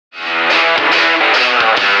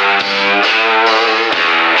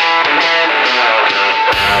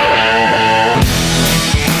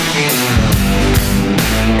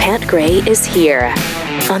Gray is here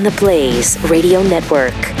on the Blaze Radio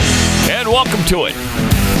Network. And welcome to it.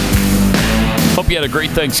 Hope you had a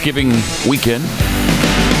great Thanksgiving weekend.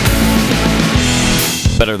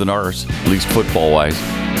 Better than ours, at least football-wise.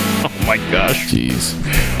 Oh, my gosh. Jeez.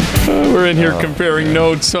 We're in here comparing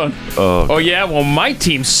notes on... Oh, yeah? Well, my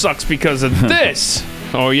team sucks because of this.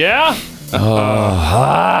 Oh, yeah?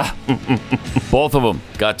 Both of them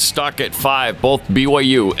got stuck at 5. Both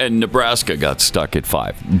BYU and Nebraska got stuck at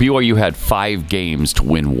 5. BYU had 5 games to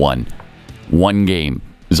win one. One game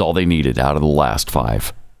is all they needed out of the last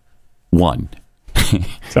 5. One.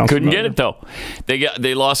 Couldn't get it, though.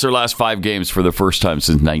 They lost their last 5 games for the first time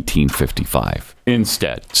since 1955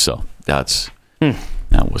 instead. So that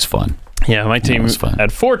was fun. Yeah, my team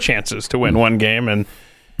had 4 chances to win one game, and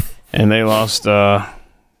they lost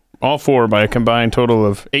all 4 by a combined total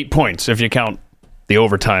of 8 points, if you count the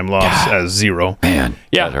overtime loss as 0. Man,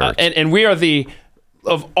 that hurts. And we are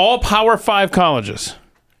of all Power 5 colleges,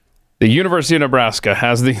 the University of Nebraska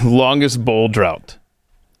has the longest bowl drought.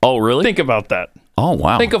 Oh, really? Think about that. Oh,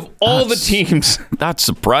 wow. Think of all the teams. That's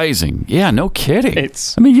surprising. Yeah, no kidding.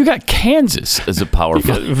 You got Kansas as a Power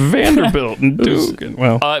 5. Vanderbilt and Duke.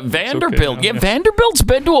 Vanderbilt. Okay. Yeah, Vanderbilt's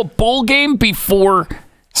been to a bowl game before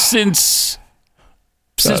since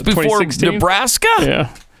before Nebraska?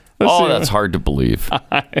 Yeah. That's hard to believe.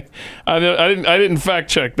 I didn't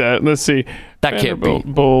fact check that. Let's see. That can't be.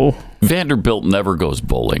 Bowl. Vanderbilt never goes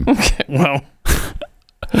bowling. Okay, well.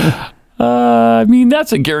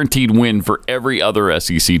 That's a guaranteed win for every other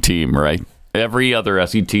SEC team, right? Every other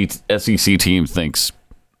SEC team thinks,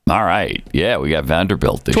 all right, yeah, we got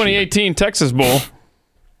Vanderbilt this 2018 year. Texas Bowl.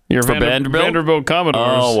 Your Vanderbilt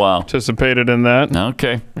Commodores participated in that.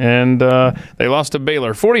 Okay. And they lost to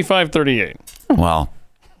Baylor, 45-38.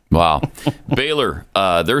 Wow. Baylor,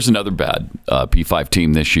 there's another bad P5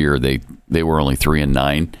 team this year. They were only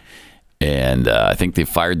 3-9. And I think they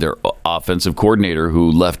fired their offensive coordinator,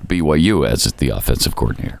 who left BYU as the offensive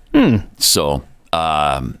coordinator. So,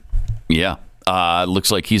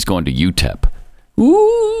 looks like he's going to UTEP.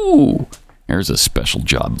 Ooh, there's a special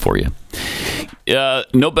job for you.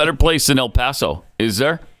 No better place than El Paso, is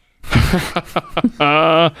there?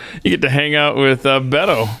 You get to hang out with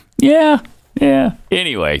Beto. Yeah.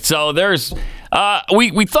 Anyway, so there's...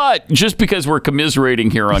 we thought just because we're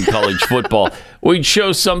commiserating here on college football, we'd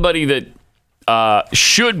show somebody that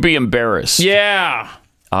should be embarrassed. Yeah.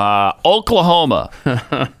 Oklahoma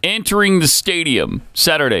entering the stadium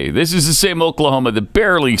Saturday. This is the same Oklahoma that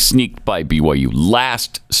barely sneaked by BYU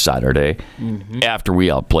last Saturday after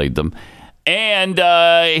we outplayed them. And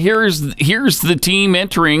here's the team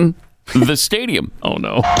entering the stadium. Oh,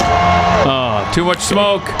 no. Too much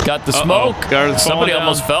smoke. Got the smoke. Somebody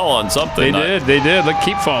almost fell on something. They did. Look,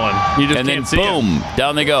 keep falling. You just and can't then see boom,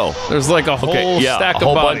 down they go. There's like a whole stack of a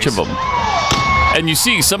whole bodies. bunch of them. And you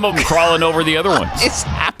see some of them crawling over the other ones. It's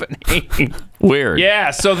happening. Weird.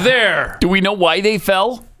 Yeah, so there. Do we know why they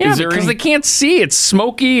fell? Yeah, because they can't see. It's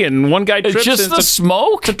smoky, and one guy trips. It's just the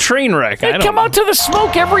smoke? It's a train wreck. They come out to the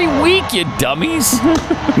smoke every week, you dummies.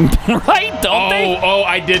 Right? Don't they? Oh,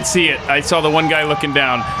 I did see it. I saw the one guy looking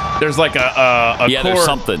down. There's like a cord. There's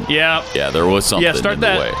something. Yeah, there was something. Yeah, start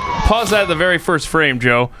that. Way. Pause that at the very first frame,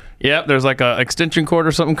 Joe. Yep, there's like a extension cord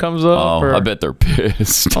or something comes up. Oh, I bet they're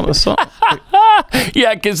pissed.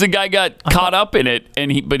 Yeah, because the guy got caught up in it,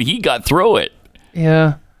 but he got through it.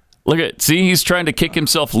 Yeah. Look at see, he's trying to kick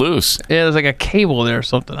himself loose. Yeah, there's like a cable there or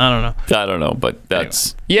something. I don't know, but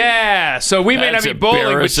that's yeah. So we may not be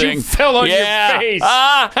bowling, but you fell on your face.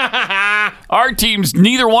 Our teams,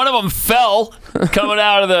 neither one of them fell coming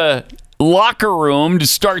out of the locker room to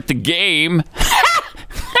start the game.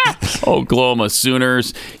 Oklahoma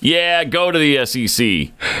Sooners. Yeah, go to the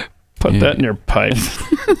SEC. Put that in your pipe.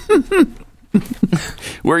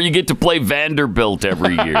 Where you get to play Vanderbilt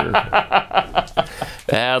every year.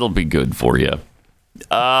 That'll be good for you.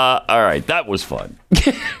 All right, that was fun.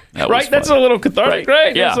 Right? That's a little cathartic,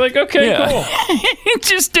 right? Yeah. It's like, okay, cool. It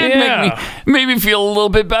just did make me feel a little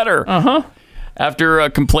bit better. After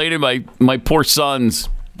complaining, my poor sons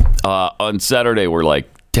on Saturday were like,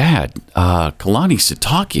 Dad, Kalani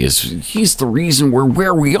Sitake he's the reason we're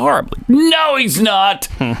where we are. I'm like, no, he's not.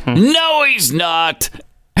 No, he's not.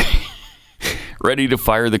 Ready to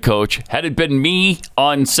fire the coach. Had it been me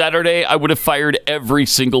on Saturday, I would have fired every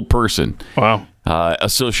single person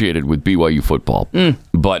associated with BYU football.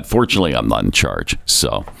 But fortunately, I'm not in charge.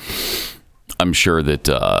 So I'm sure that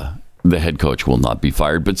the head coach will not be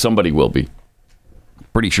fired, but somebody will be.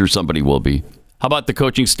 Pretty sure somebody will be. How about the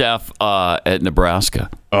coaching staff at Nebraska?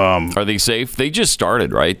 Are they safe? They just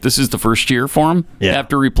started, right? This is the first year for them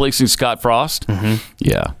after replacing Scott Frost?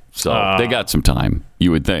 Yeah. So they got some time,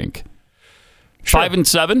 you would think. Sure.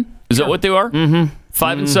 5-7? Is that what they are? Mm-hmm.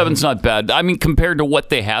 5-7's not bad. I mean, compared to what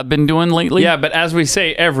they have been doing lately. Yeah, but as we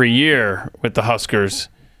say every year with the Huskers,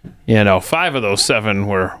 5 of those 7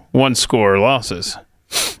 were one-score losses.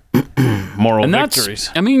 Moral victories.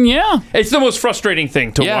 I mean, yeah. It's the most frustrating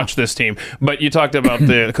thing to watch this team. But you talked about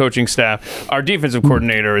the coaching staff. Our defensive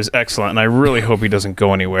coordinator is excellent, and I really hope he doesn't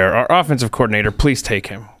go anywhere. Our offensive coordinator, please take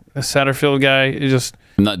him. The Satterfield guy is just...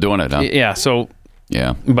 not doing it, huh? Yeah, so...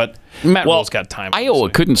 Yeah. But Matt Rule's got time. Iowa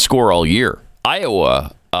couldn't score all year.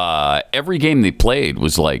 Iowa, every game they played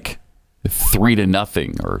was like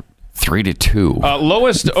 3-0 or 3-2.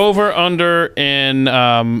 Lowest over-under in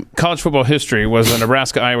college football history was a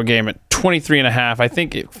Nebraska-Iowa game at 23.5. I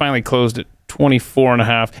think it finally closed at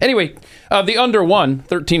 24.5. Anyway, the under one,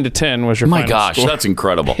 13-10 was your final gosh, score. That's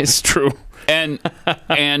incredible. It's true. And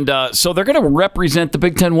so they're going to represent the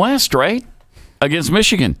Big Ten West, right? Against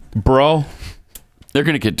Michigan. Bro. They're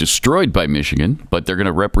going to get destroyed by Michigan, but they're going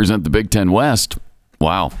to represent the Big Ten West.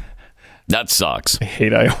 Wow. That sucks. I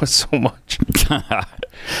hate Iowa so much.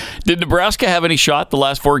 Did Nebraska have any shot the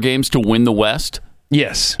last 4 games to win the West?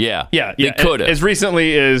 Yes. Yeah. They could have. As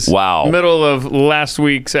recently as middle of last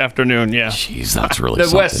week's afternoon, yeah. Jeez, that's really the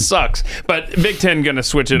something. West sucks. But Big Ten going to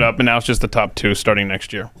switch it up, and now it's just the top 2 starting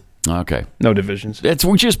next year. Okay. No divisions.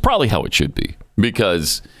 Which is probably how it should be,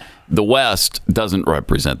 because the West doesn't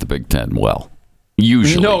represent the Big Ten well.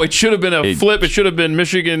 Usually. No, it should have been a flip. It should have been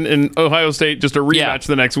Michigan and Ohio State, just a rematch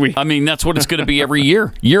the next week. I mean, that's what it's going to be every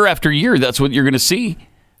year. Year after year, that's what you're going to see,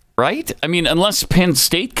 right? I mean, unless Penn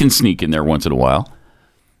State can sneak in there once in a while.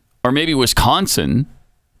 Or maybe Wisconsin.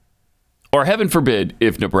 Or heaven forbid,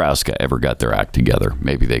 if Nebraska ever got their act together.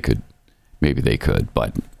 Maybe they could.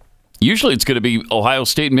 But usually it's going to be Ohio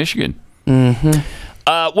State and Michigan.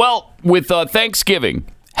 Mm-hmm. Well, with Thanksgiving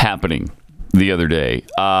happening the other day,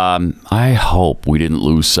 I hope we didn't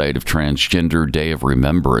lose sight of Transgender Day of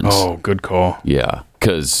Remembrance. Oh, good call. Yeah,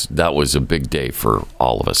 because that was a big day for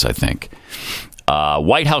all of us, I think.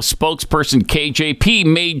 White House spokesperson KJP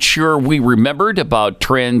made sure we remembered about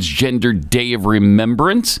Transgender Day of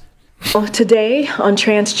Remembrance. Today, on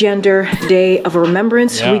Transgender Day of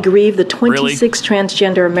Remembrance, we grieve the 26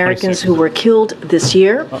 transgender Americans who were killed this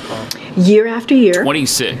year. Year after year,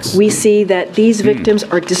 26. We see that these victims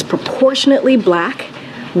are disproportionately black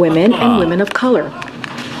women and women of color.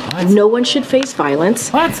 No one should face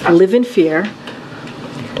violence, live in fear,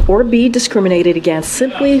 or be discriminated against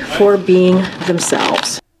simply for being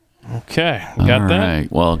themselves. Okay, got that?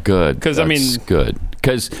 Right. Well, good. Because I mean, good.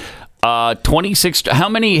 Because 26. How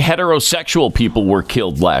many heterosexual people were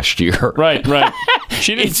killed last year? Right.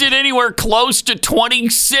 Is it anywhere close to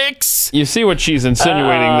 26? You see what she's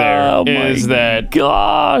insinuating there is that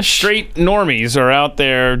straight normies are out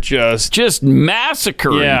there just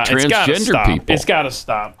massacring transgender people. It's got to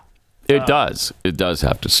stop. It does. It does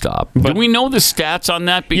have to stop. Do we know the stats on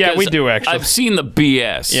that? Because we do, actually. I've seen the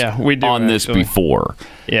BS we do, on this before.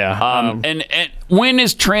 Yeah. And when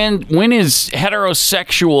is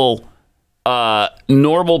heterosexual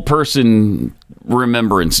normal person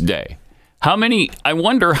Remembrance Day? I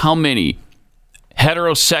wonder how many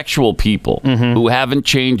heterosexual people who haven't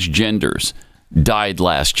changed genders died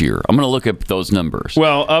last year. I'm going to look up those numbers.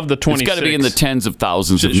 Well, of the 26... It's got to be in the tens of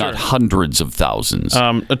thousands, if not hundreds of thousands.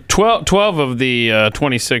 12 of the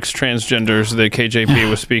 26 transgenders that KJP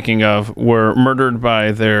was speaking of were murdered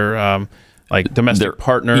by their domestic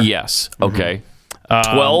partner. Yes. Okay.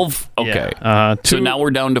 12? Okay. So now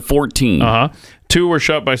we're down to 14. 2 were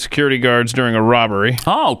shot by security guards during a robbery.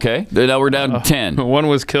 Oh, okay. Now we're down to 10. 1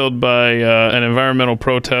 was killed by an environmental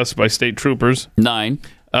protest by state troopers. 9.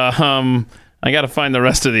 I got to find the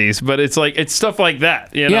rest of these, but it's stuff like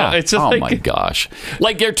that. You know? Yeah. It's just my gosh.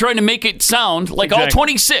 Like they're trying to make it sound like all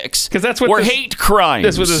 26 because that's what were hate crimes.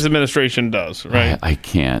 That's what this administration does, right? I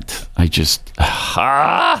can't. I just. Look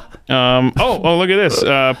at this.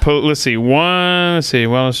 Let's see.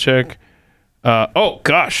 Let's check.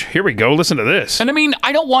 Gosh, here we go. Listen to this. And I mean,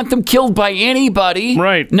 I don't want them killed by anybody.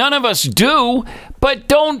 Right. None of us do. But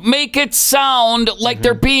don't make it sound like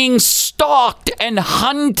they're being stalked and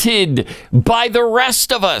hunted by the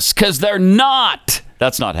rest of us, because they're not.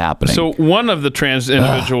 That's not happening. So one of the trans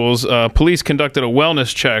individuals, police conducted a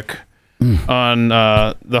wellness check on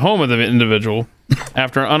the home of the individual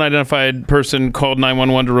after an unidentified person called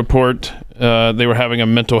 911 to report they were having a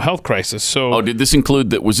mental health crisis. So, did this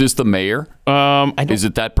include that? Was this the mayor? Is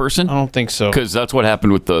it that person? I don't think so. Because that's what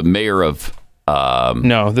happened with the mayor of.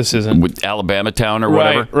 No, this isn't. With Alabama Town or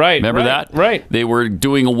whatever. Right. Remember that? Right. They were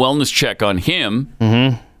doing a wellness check on him,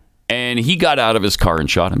 and and he got out of his car and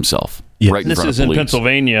shot himself. Yes. Right in This front is of in police.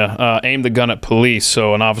 Pennsylvania. Aimed the gun at police,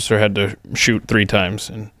 so an officer had to shoot 3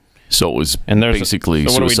 times. So it was there's basically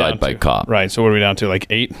so what are we suicide down by to? cop. Right. So what are we down to? Like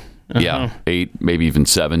 8? Yeah, 8, maybe even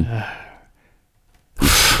 7.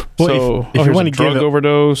 Well, So if you want to drug give it,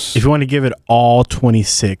 overdose. if you want to give it all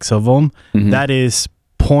 26 of them, that is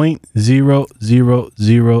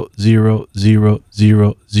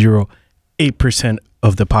 0.0000008%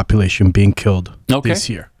 of the population being killed this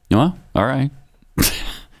year. Well, all right.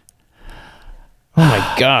 Oh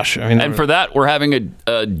my gosh! I mean, And for that, we're having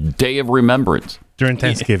a day of remembrance. During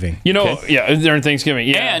Thanksgiving. yeah, during Thanksgiving.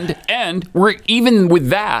 Yeah. And we're even with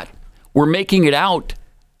that, we're making it out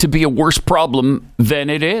to be a worse problem than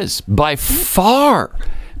it is by far,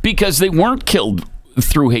 because they weren't killed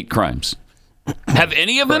through hate crimes. Have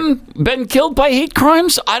any of them been killed by hate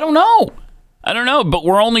crimes? I don't know, but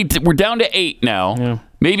we're down to 8 now,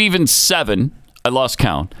 maybe even 7. I lost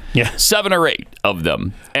count. Yeah. 7 or 8 of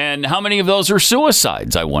them. And how many of those are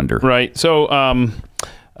suicides, I wonder? Right. So,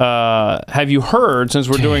 have you heard, since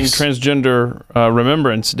we're doing Transgender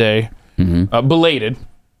Remembrance Day, belated,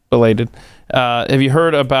 have you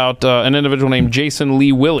heard about an individual named Jason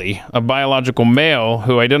Lee Willie, a biological male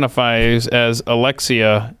who identifies as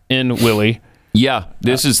Alexia in Willie? Yeah.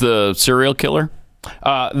 This is the serial killer?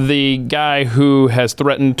 The guy who has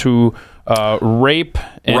threatened to rape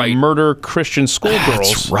and murder Christian schoolgirls.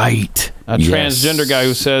 That's right. A transgender guy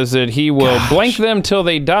who says that he will blank them till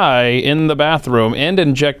they die in the bathroom and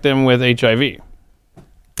inject them with HIV.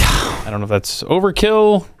 I don't know if that's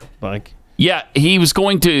overkill. Yeah, he was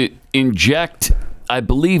going to inject, I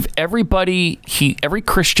believe, every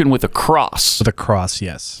Christian with a cross. With a cross,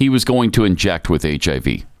 yes. He was going to inject with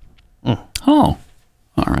HIV. Oh, all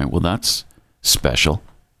right. Well, that's special.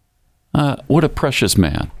 What a precious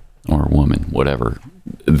man or woman, whatever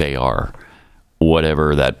they are,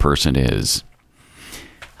 whatever that person is.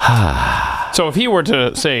 So if he were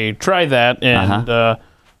to say, try that, and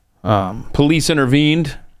police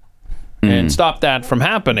intervened and stopped that from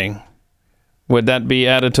happening, would that be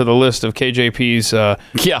added to the list of KJP's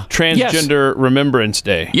Transgender Remembrance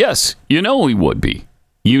Day? Yes, he would be.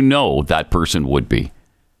 That person would be.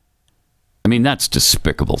 I mean, that's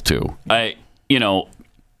despicable too.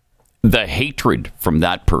 The hatred from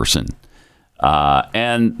that person,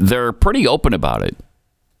 and they're pretty open about it.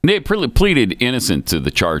 They pleaded innocent to the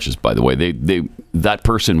charges, by the way. That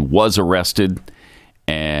person was arrested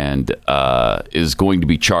and is going to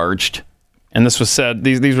be charged. And this was said,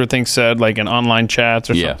 these were things said like in online chats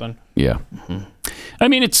or something? Yeah. I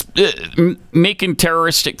mean, it's making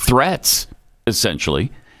terroristic threats,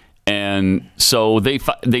 essentially. And so they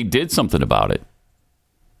did something about it.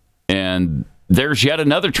 And there's yet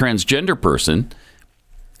another transgender person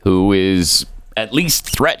who is at least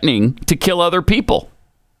threatening to kill other people.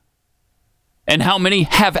 And how many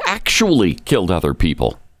have actually killed other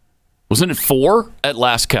people? Wasn't it 4 at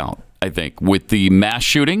last count, I think, with the mass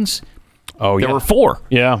shootings? Oh, yeah. There were 4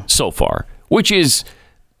 so far, which is,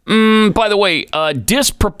 by the way, a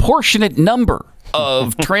disproportionate number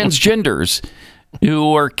of transgenders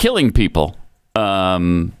who are killing people. I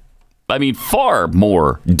mean, far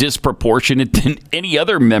more disproportionate than any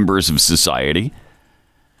other members of society.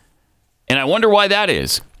 And I wonder why that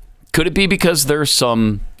is. Could it be because there's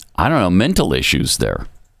some, mental issues there?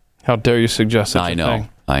 How dare you suggest such a thing?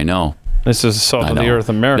 I know. This is salt of the earth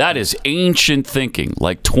America. That is ancient thinking,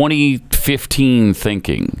 like 2015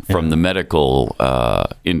 thinking from the medical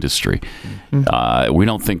industry. We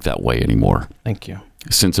don't think that way anymore. Thank you.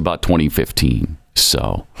 Since about 2015.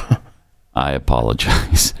 So I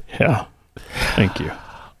apologize. Yeah. Thank you.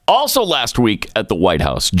 Also last week at the White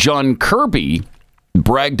House, John Kirby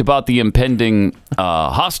bragged about the impending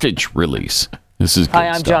hostage release. This is good Hi,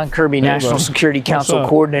 I'm stuff. John Kirby, National Security Council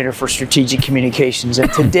Coordinator for Strategic Communications.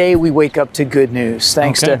 And today we wake up to good news.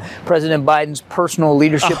 Thanks to President Biden's personal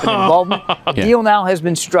leadership and involvement, a deal now has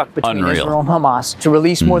been struck between Israel and Hamas to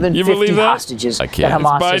release more than 50 hostages that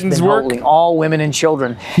Hamas has been holding, all women and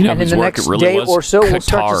children. And in the next day or so, we'll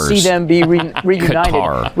start to see them be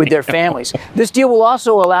reunited with their families. This deal will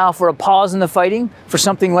also allow for a pause in the fighting for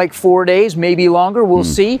something like 4 days, maybe longer. We'll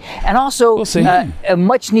see. And also a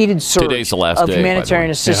much-needed surge of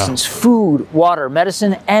humanitarian assistance, food, water,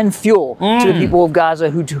 medicine, and fuel to the people of Gaza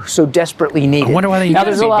who so desperately need it. I wonder why they now,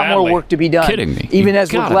 there's a lot more work to be done. Kidding me. Even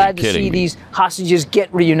as we're glad to see these hostages get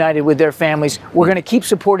reunited with their families, we're going to keep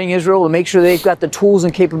supporting Israel to make sure they've got the tools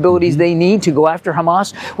and capabilities they need to go after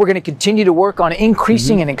Hamas. We're going to continue to work on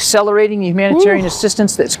increasing and accelerating the humanitarian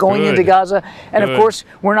assistance that's going into Gaza. And of course,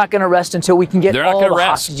 we're not going to rest until we can get all the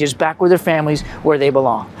hostages back with their families where they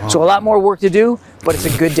belong. So a lot more work to do, but it's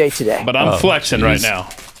a good day today. But I'm flexing right now.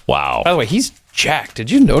 Wow. By the way, he's jacked.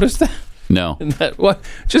 Did you notice that? No. What?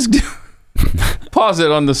 Just pause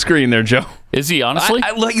it on the screen there, Joe. Is he honestly?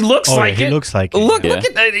 He looks like he it. looks like it. Look at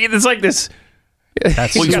that. It's like this.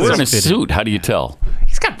 That's Well, he's just wearing a fitted. suit. How do you tell?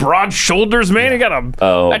 He's got broad shoulders, man. He got a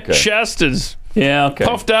that chest is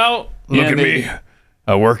puffed out. Look at me.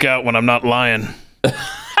 I work out when I'm not lying.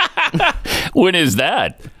 When is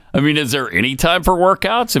that? I mean, is there any time for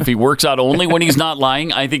workouts? If he works out only when he's not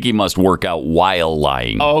lying, I think he must work out while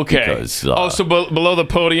lying. Okay. Because, so below the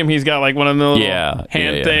podium, he's got like one of the little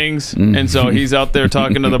hand things, and so he's out there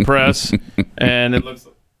talking to the press, and it looks.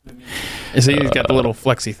 So he's got the little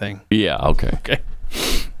flexi thing. Yeah. Okay.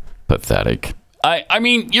 Pathetic. I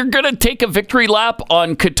mean, you're gonna take a victory lap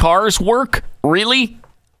on Qatar's work, really?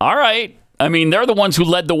 All right. I mean, they're the ones who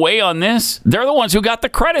led the way on this. They're the ones who got the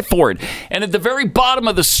credit for it. And at the very bottom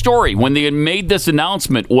of the story, when they had made this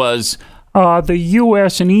announcement, was the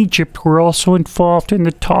U.S. and Egypt were also involved in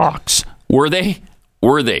the talks. Were they?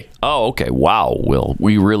 Were they? Oh, okay. Wow, Will.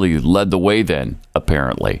 We really led the way then,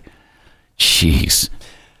 apparently. Jeez.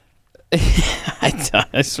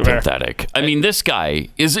 I swear. Pathetic. I mean, this guy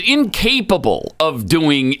is incapable of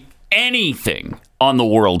doing anything on the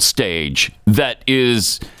world stage that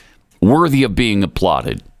is worthy of being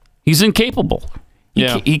applauded. He's incapable.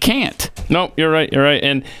 He can't. No, you're right. You're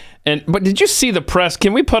right. But did you see the press?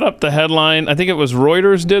 Can we put up the headline? I think it was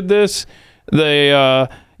Reuters did this.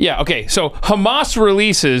 Okay. So Hamas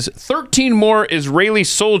releases 13 more Israeli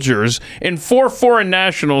soldiers and 4 foreign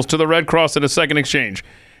nationals to the Red Cross in a second exchange.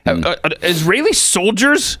 Israeli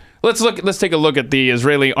soldiers? Let's take a look at the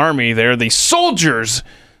Israeli army there. The soldiers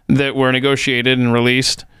that were negotiated and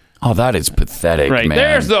released. Oh, that is pathetic, right.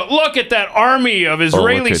 man. Look at that army of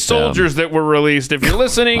Israeli soldiers that were released. If you're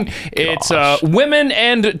listening, it's women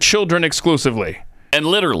and children exclusively. And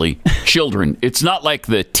literally, children. It's not like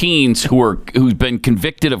the teens who've been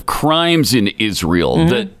convicted of crimes in Israel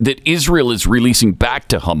that Israel is releasing back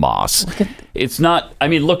to Hamas. It's not. I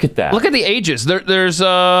mean, look at that. Look at the ages. There's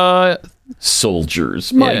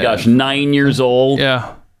soldiers. My gosh, 9 years old.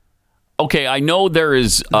 Yeah. Okay, I know there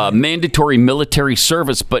is mandatory military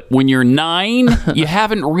service, but when you're 9, you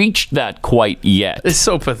haven't reached that quite yet. It's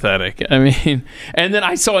so pathetic. I mean, and then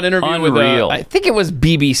I saw an interview with I think it was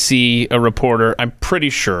BBC, a reporter. I'm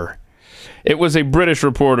pretty sure it was a British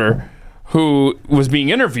reporter who was being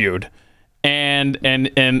interviewed, and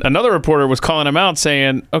another reporter was calling him out,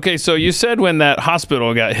 saying, "Okay, so you said when that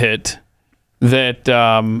hospital got hit that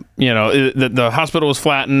that the hospital was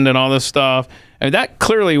flattened and all this stuff." And that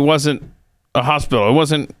clearly wasn't a hospital. It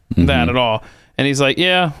wasn't that at all. And he's like,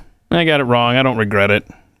 "Yeah, I got it wrong. I don't regret it.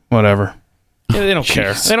 Whatever." They don't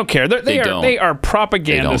care. They don't care. They are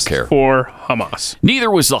propagandists for Hamas. Neither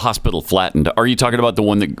was the hospital flattened. Are you talking about the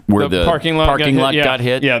one where the parking lot got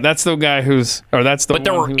hit? Yeah, that's the guy But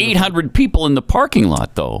there were 800 people in the parking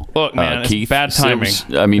lot, though. Look, man, Keith, bad timing.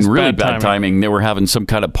 It's really bad timing. They were having some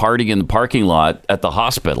kind of party in the parking lot at the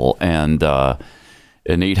hospital, and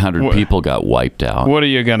 800 people got wiped out. What are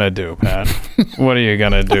you going to do, Pat? What are you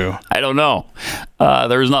going to do? I don't know.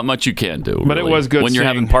 There's not much you can do. But really. It was good when you're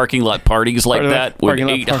having parking lot parties like that with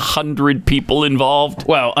 800 people involved.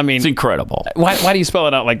 Well, I mean, it's incredible. Why do you spell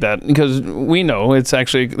it out like that? Because we know it's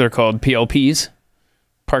actually, they're called PLPs,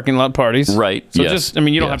 parking lot parties. Right. So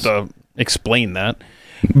you don't have to explain that.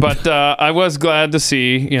 But I was glad to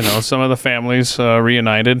see, some of the families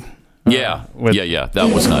reunited. That was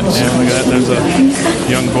nice. Yeah, look at that. There's a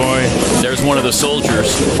young boy. There's one of the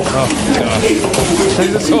soldiers. Oh, gosh.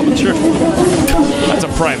 There's a soldier. That's a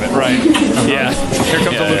private, right? Yeah. Here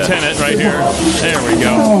comes the lieutenant right here. There we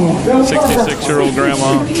go. 66-year-old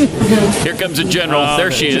grandma. Here comes a general. There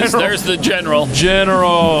she is. There's the general.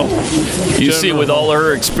 You see, with all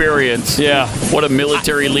her experience, what a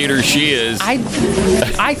military leader she is.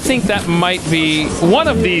 I think that might be one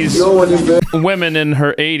of these women in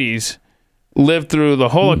her 80s lived through the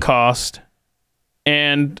Holocaust,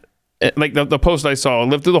 and like the post I saw,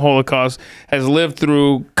 lived through the Holocaust, has lived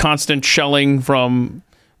through constant shelling from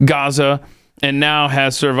Gaza, and now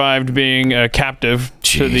has survived being a captive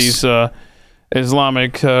to these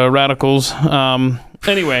Islamic radicals.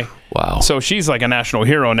 Anyway, wow. So she's like a national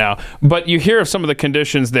hero now. But you hear of some of the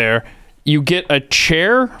conditions there. You get a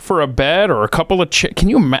chair for a bed, or a couple of chairs. Can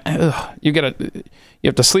you imagine? You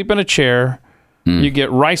have to sleep in a chair. You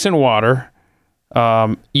get rice and water.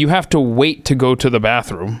 You have to wait to go to the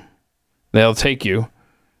bathroom. They'll take you.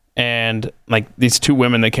 And like these 2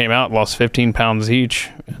 women that came out lost 15 pounds each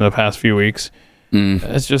in the past few weeks.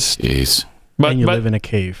 It's just... Jeez. And you live in a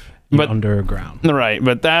cave, underground. Right,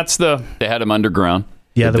 but that's the... They had them underground?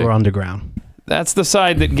 Yeah, they were underground. That's the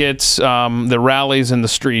side that gets the rallies in the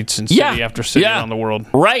streets and city after city around the world.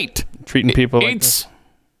 Right. Treating people like this. It's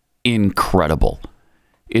incredible.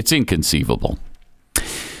 It's inconceivable.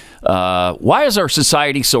 Why is our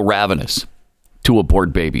society so ravenous to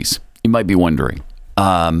abort babies? You might be wondering.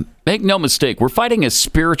 Make no mistake, we're fighting a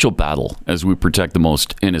spiritual battle as we protect the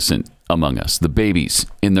most innocent among us, the babies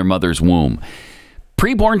in their mother's womb.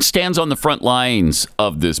 Preborn stands on the front lines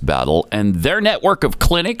of this battle, and their network of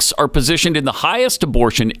clinics are positioned in the highest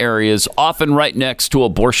abortion areas, often right next to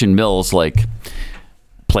abortion mills like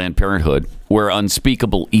Planned Parenthood, where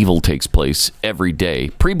unspeakable evil takes place every day.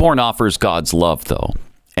 Preborn offers God's love, though,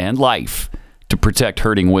 and life to protect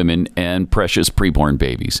hurting women and precious preborn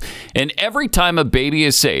babies. And every time a baby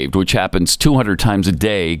is saved, which happens 200 times a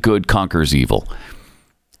day, good conquers evil.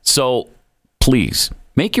 So please,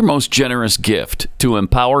 make your most generous gift to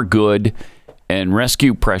empower good and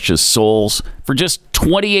rescue precious souls. For just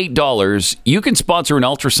 $28, you can sponsor an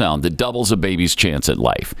ultrasound that doubles a baby's chance at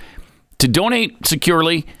life. To donate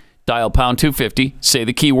securely, dial pound 250, say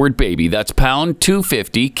the keyword baby. That's pound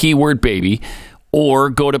 250, keyword baby. Or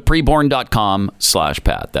go to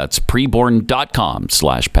preborn.com/Pat. That's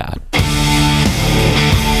preborn.com/Pat.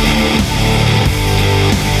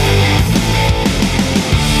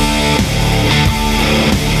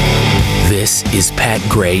 This is Pat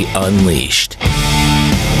Gray Unleashed.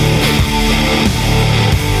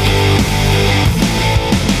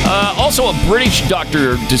 Also, a British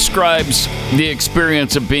doctor describes the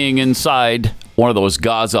experience of being inside one of those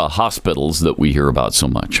Gaza hospitals that we hear about so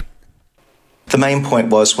much. The main point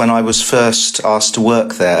was when I was first asked to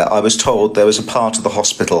work there, I was told there was a part of the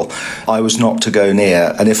hospital I was not to go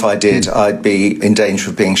near, and if I did, I'd be in danger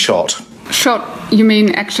of being shot. Shot? You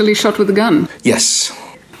mean actually shot with a gun? Yes.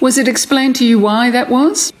 Was it explained to you why that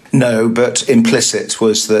was? No, but implicit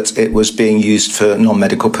was that it was being used for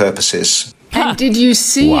non-medical purposes. And did you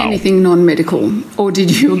see anything non-medical, or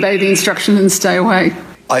did you obey the instruction and stay away?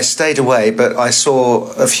 I stayed away, but I saw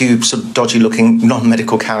a few sort of dodgy-looking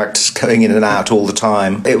non-medical characters going in and out all the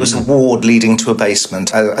time. It was a ward leading to a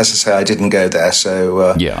basement. As I say, I didn't go there,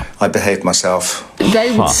 so I behaved myself.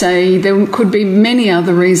 They would say there could be many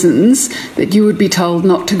other reasons that you would be told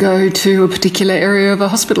not to go to a particular area of a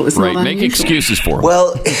hospital. It's not unusual. Make excuses for them.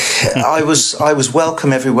 Well, I was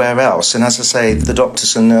welcome everywhere else, and as I say, the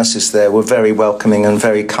doctors and nurses there were very welcoming and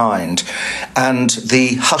very kind. And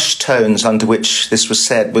the hushed tones under which this was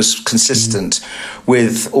said was consistent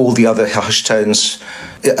with all the other hushed tones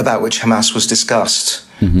about which Hamas was discussed.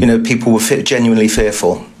 You know, people were genuinely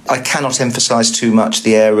fearful. I cannot emphasize too much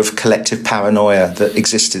the air of collective paranoia that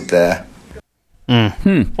existed there.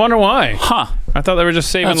 Wonder why? I thought they were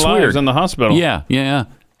just saving lives in the hospital. Yeah.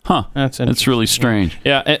 That's really strange.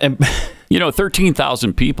 Yeah. And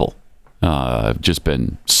 13,000 people have just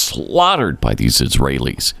been slaughtered by these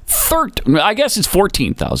Israelis. I guess it's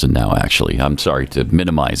 14,000 now, actually. I'm sorry to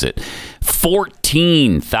minimize it.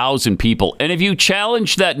 14,000 people. And if you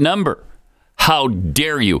challenge that number, how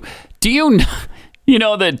dare you? Do you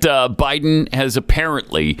know that Biden has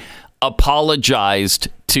apparently apologized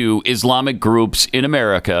to Islamic groups in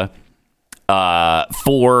America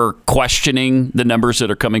for questioning the numbers that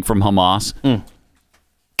are coming from Hamas?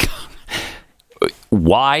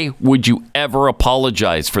 Why would you ever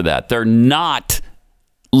apologize for that? They're not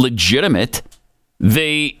legitimate.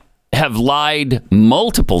 They have lied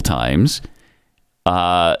multiple times.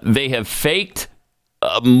 They have faked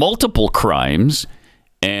multiple crimes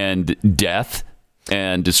and death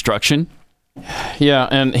and destruction. Yeah,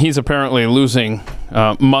 and he's apparently losing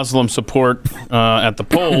Muslim support at the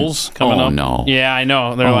polls coming up. No. Yeah, I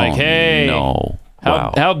know. They're like, hey,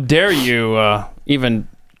 how dare you even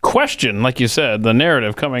question, like you said, the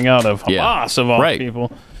narrative coming out of Hamas of all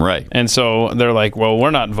people. Right. And so they're like, well, we're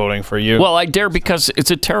not voting for you. Well, I dare because it's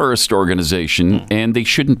a terrorist organization and they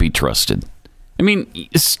shouldn't be trusted. I mean,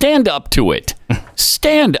 stand up to it.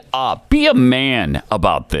 Stand up. Be a man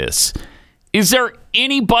about this. Is there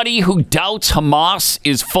anybody who doubts Hamas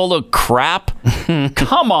is full of crap?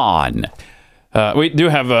 Come on. We do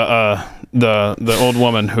have the old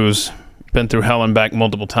woman who's been through hell and back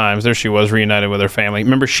multiple times. There she was, reunited with her family.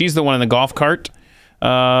 Remember, she's the one in the golf cart.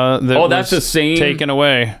 That's the same. Taken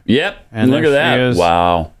away. Yep. And look at that.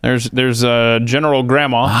 Wow. There's General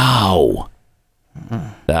Grandma. Wow.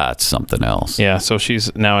 That's something else. Yeah. So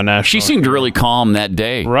she's now a national. She seemed really calm that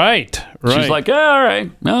day. Right. She's like, all right,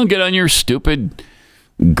 I'll get on your stupid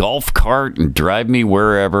golf cart and drive me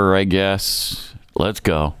wherever, I guess. Let's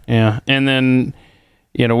go. Yeah. And then,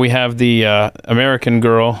 we have the American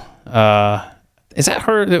girl. Is that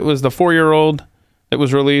her? That was the 4-year-old that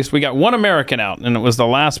was released. We got one American out, and it was the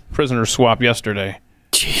last prisoner swap yesterday.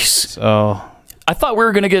 Jeez. So I thought we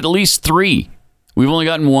were going to get at least 3. We've only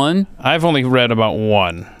gotten 1. I've only read about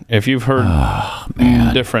 1. If you've heard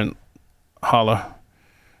different, holla.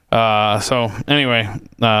 So anyway,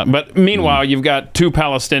 but meanwhile, you've got 2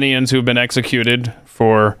 Palestinians who've been executed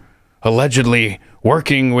for allegedly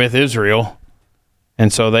working with Israel.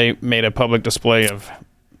 And so they made a public display of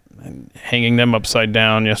hanging them upside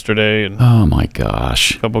down yesterday. And oh, my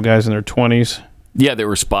gosh. A couple guys in their 20s. Yeah, they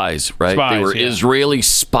were spies, right? Spies, they were Israeli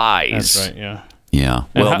spies. That's right, yeah. Yeah.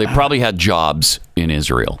 Well, they probably had jobs in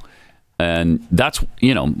Israel. And that's,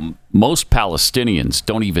 most Palestinians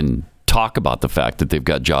don't even talk about the fact that they've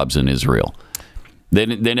got jobs in Israel. They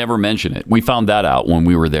never mention it. We found that out when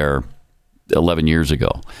we were there 11 years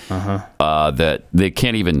ago. That they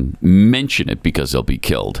can't even mention it because they'll be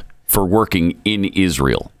killed for working in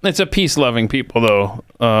Israel. It's a peace-loving people, though,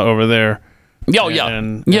 over there. Oh,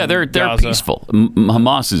 yeah. They're peaceful.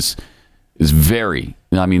 Hamas is very,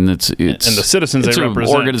 it's and the citizens they represent,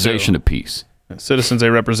 an organization of peace. Citizens they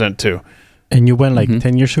represent, too. And you went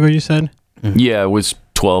 10 years ago, you said? Yeah, it was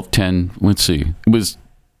 12, 10, let's see. It was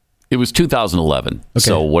 2011, okay.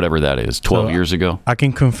 So whatever that is, 12 years ago. I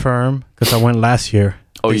can confirm, because I went last year.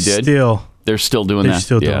 Oh, you did? They're still doing that? They're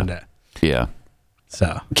still doing that. Yeah.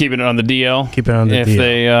 So keeping it on the DL. Keep it on the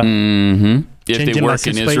DL. If they work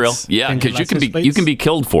in Israel, because you can be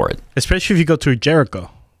killed for it, especially if you go to Jericho,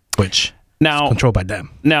 which is controlled by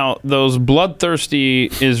them. Now those bloodthirsty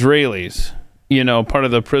Israelis, part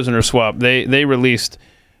of the prisoner swap, they released,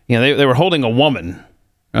 they were holding a woman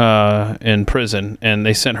in prison, and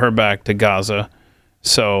they sent her back to Gaza.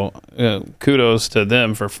 So kudos to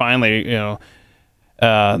them for finally,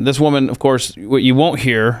 this woman. Of course, what you won't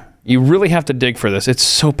hear. You really have to dig for this. It's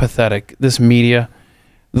so pathetic. This media,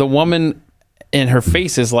 the woman and her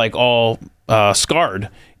face is like all scarred.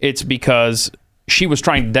 It's because she was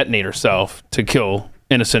trying to detonate herself to kill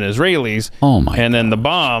innocent Israelis. Oh my! And then the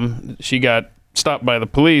bomb, she got stopped by the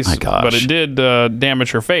police. My gosh. But it did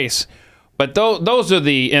damage her face. But those are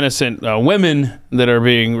the innocent women that are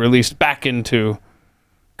being released back into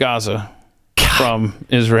Gaza from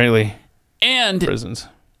Israeli prisons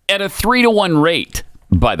at a 3-to-1 rate.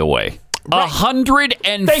 By the way,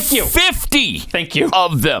 150 Thank you.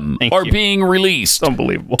 of them are being released.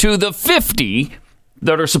 Unbelievable. To the 50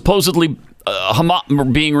 that are supposedly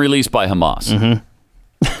being released by Hamas.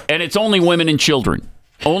 And it's only women and children.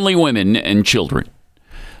 Only women and children.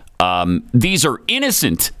 These are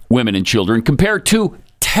innocent women and children compared to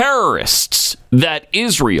terrorists that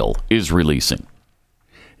Israel is releasing.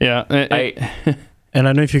 Yeah. And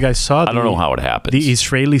I don't know if you guys saw. I don't know how it happened. The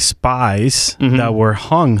Israeli spies that were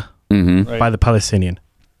hung by the Palestinian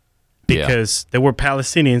because they were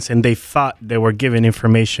Palestinians and they thought they were giving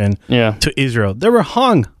information to Israel. They were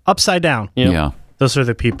hung upside down. Yeah, those are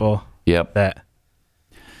the people. That.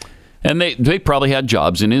 And they probably had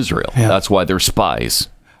jobs in Israel. Yeah. That's why they're spies.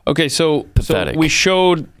 Okay, so we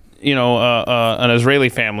showed an Israeli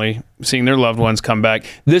family seeing their loved ones come back.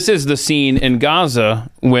 This is the scene in Gaza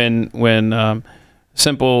when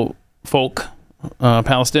simple folk,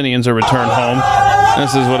 Palestinians, are returned home.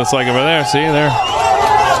 This is what it's like over there. See, they're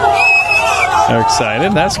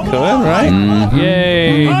excited. That's good, right?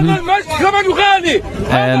 Yay!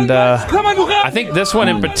 And I think this one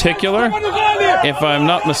in particular, if I'm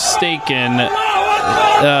not mistaken,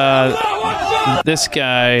 this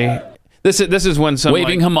guy. This is when some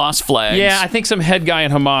waving Hamas flags. Yeah, I think some head guy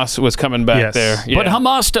in Hamas was coming back there. Yeah. But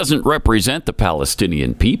Hamas doesn't represent the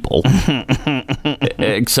Palestinian people,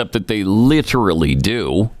 except that they literally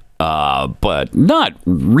do, but not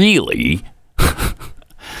really.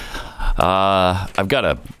 I've got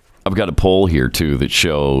a poll here too that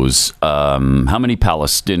shows how many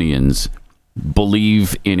Palestinians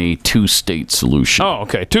believe in a 2-state solution. Oh,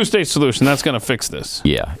 okay, 2-state solution. That's going to fix this.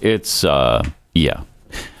 Yeah, it's let's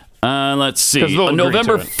see. A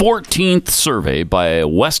November 14th survey by a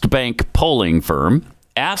West Bank polling firm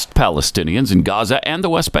asked Palestinians in Gaza and the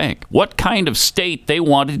West Bank what kind of state they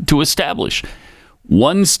wanted to establish.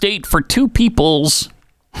 One state for two peoples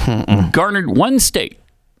garnered one state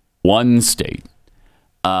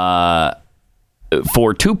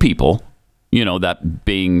for two people, that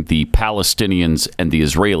being the Palestinians and the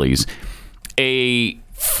Israelis, a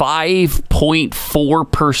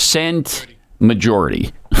 5.4%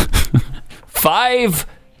 majority.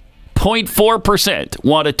 5.4%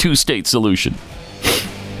 want a 2-state solution.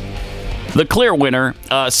 The clear winner,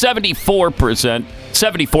 74%,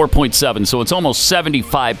 74.7%, so it's almost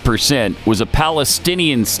 75%, was a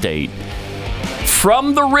Palestinian state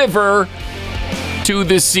from the river to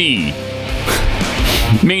the sea,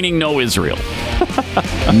 meaning no Israel.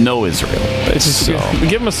 No Israel.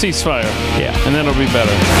 Give them a ceasefire. Yeah. And then it'll be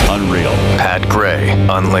better. Unreal. Pat Gray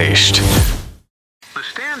Unleashed. The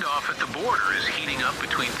standoff at the border is heating up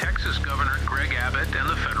between Texas Governor Greg Abbott and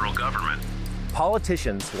the federal government.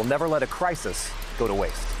 Politicians will never let a crisis go to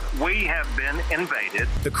waste. We have been invaded.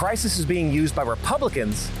 The crisis is being used by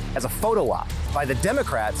Republicans as a photo op, by the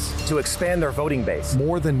Democrats to expand their voting base.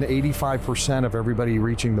 More than 85% of everybody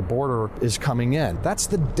reaching the border is coming in. That's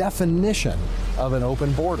the definition of an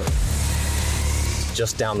open border.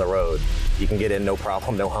 Just down the road, you can get in no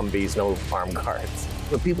problem, no Humvees, no armed guards.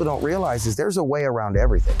 What people don't realize is there's a way around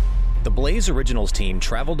everything. The Blaze Originals team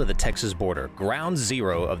traveled to the Texas border, ground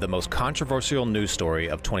zero of the most controversial news story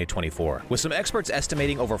of 2024. With some experts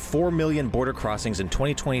estimating over 4 million border crossings in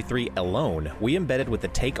 2023 alone, we embedded with the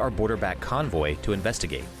Take Our Border Back convoy to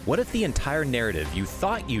investigate. What if the entire narrative you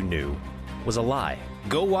thought you knew was a lie?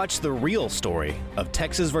 Go watch the real story of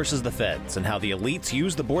Texas versus the feds and how the elites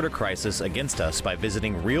use the border crisis against us by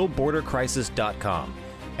visiting realbordercrisis.com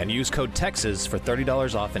and use code TEXAS for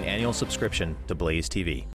 $30 off an annual subscription to Blaze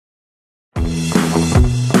TV.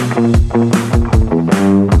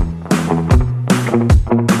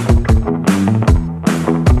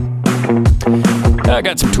 I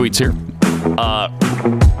got some tweets here.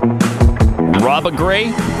 Robba Gray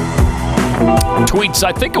tweets,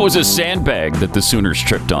 I think it was a sandbag that the Sooners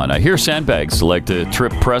tripped on. I hear sandbags like to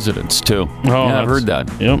trip presidents, too. Yeah, I've heard that.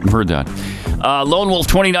 Yep. I've heard that. Lone Wolf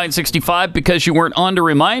 2965, because you weren't on to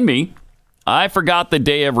remind me, I forgot the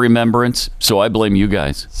day of remembrance, so I blame you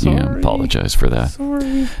guys. Sorry. Yeah, apologize for that.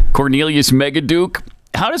 Sorry. Cornelius Megaduke,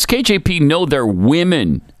 how does KJP know they're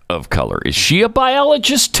women of color? Is she a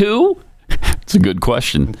biologist, too? It's a good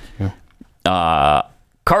question.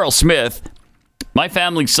 Carl Smith, my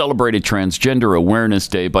family celebrated Transgender Awareness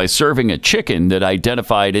Day by serving a chicken that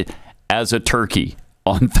identified it as a turkey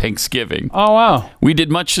on Thanksgiving. Oh, wow. We did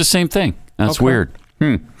much the same thing. That's weird.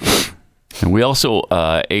 And we also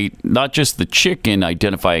ate not just the chicken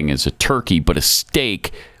identifying as a turkey, but a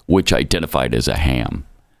steak which identified as a ham.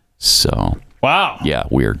 So, wow. Yeah,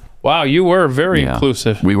 weird. Wow, you were very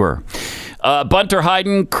inclusive. We were. Bunter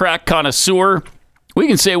Hayden, crack connoisseur. We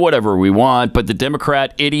can say whatever we want, but the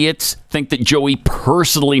Democrat idiots think that Joey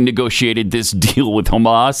personally negotiated this deal with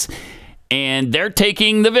Hamas, and they're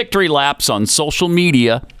taking the victory laps on social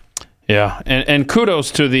media. Yeah, and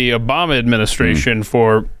kudos to the Obama administration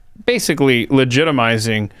for basically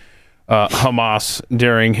legitimizing Hamas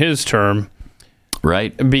during his term.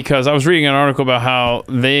 Right. Because I was reading an article about how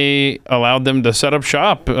they allowed them to set up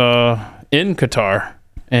shop in Qatar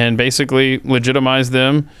and basically legitimized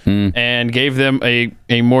them and gave them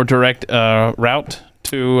a more direct route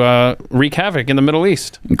to wreak havoc in the Middle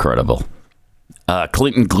East. Incredible.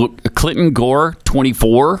 Clinton Gore,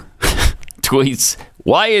 24, tweets,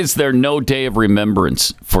 why is there no day of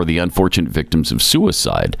remembrance for the unfortunate victims of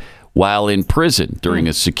suicide while in prison during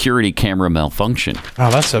a security camera malfunction? Oh,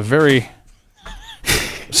 that's a very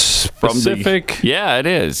specific. Yeah, it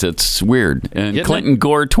is. It's weird. And Clinton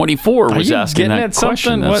Gore, 24, was asking that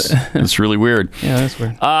question. That's really weird. Yeah, that's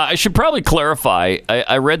weird. I should probably clarify.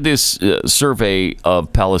 I read this survey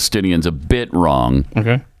of Palestinians a bit wrong.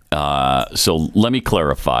 Okay. So let me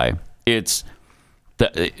clarify.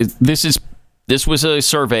 This was a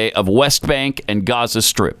survey of West Bank and Gaza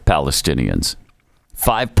Strip Palestinians.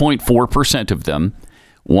 5.4% of them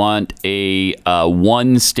want a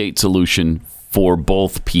one-state solution for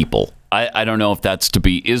both people. I don't know if that's to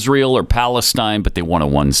be Israel or Palestine, but they want a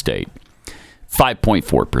one state.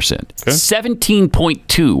 5.4%.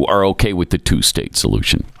 17.2% are okay with the two-state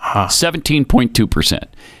solution. 17.2%.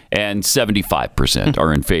 And 75%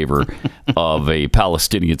 are in favor of a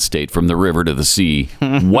Palestinian state from the river to the sea,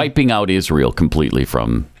 wiping out Israel completely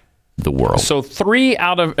from the world. So 3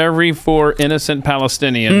 out of every 4 innocent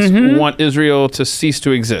Palestinians want Israel to cease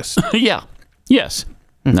to exist. Yeah. Yes.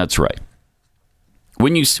 That's right.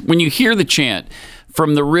 When you hear the chant,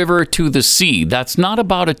 from the river to the sea, that's not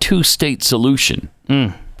about a two-state solution.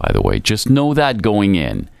 By the way, just know that going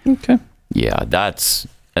in. Okay. Yeah, that's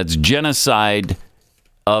genocide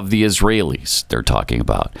of the Israelis they're talking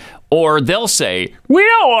about. Or they'll say, we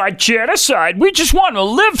don't want genocide. We just want to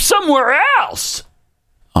live somewhere else.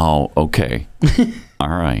 Oh, okay. All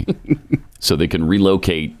right. So they can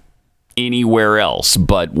relocate anywhere else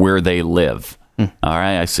but where they live. All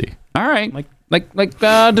right, I see. All right. Like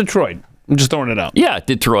Detroit. I'm just throwing it out. Yeah,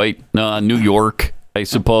 Detroit, New York, I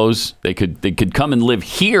suppose. They could come and live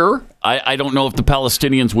here. I don't know if the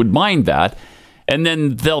Palestinians would mind that. And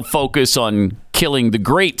then they'll focus on killing the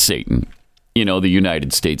great Satan, the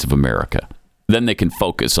United States of America. Then they can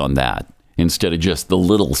focus on that instead of just the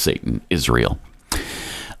little Satan, Israel.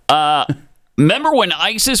 Remember when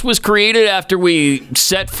ISIS was created after we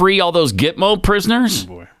set free all those Gitmo prisoners? Oh,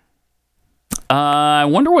 boy. I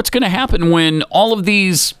wonder what's going to happen when all of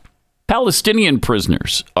these Palestinian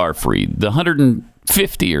prisoners are freed, the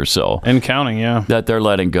 150 or so. And counting, yeah. That they're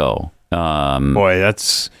letting go. Boy,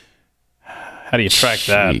 that's... How do you track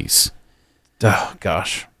that? Oh,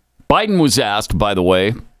 gosh. Biden was asked, by the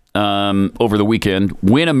way, over the weekend,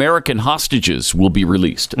 when American hostages will be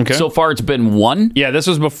released. Okay. So far, it's been one. Yeah, this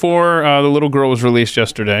was before the little girl was released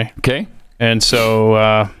yesterday. Okay. And so,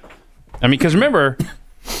 I mean, because remember...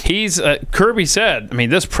 Kirby said, I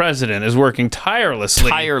mean, this president is working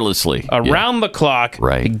tirelessly around the clock.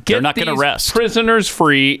 Right. To get They're not going to rest. Prisoners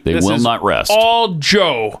free. They will not rest. All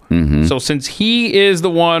Joe. Mm-hmm. So since he is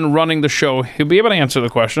the one running the show, he'll be able to answer the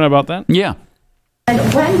question about that. Yeah. And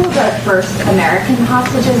when will the first American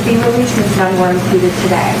hostages be released since none were included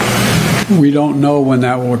today? We don't know when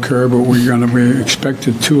that will occur, but we expect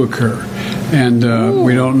it to occur. And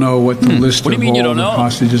we don't know what the list of all the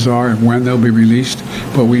hostages are and when they'll be released,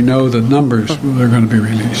 but we know the numbers they're going to be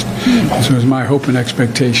released. So it's my hope and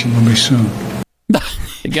expectation will be soon.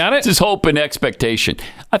 You got it? It's his hope and expectation.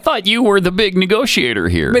 I thought you were the big negotiator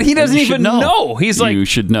here. But he doesn't even know. He's like, you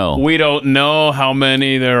should know. We don't know how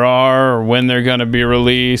many there are or when they're going to be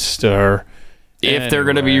released or... If they're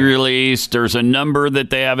going to be released, there's a number that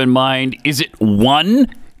they have in mind. Is it one?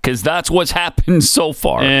 Because that's what's happened so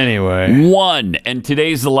far. Anyway. One. And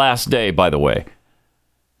today's the last day, by the way.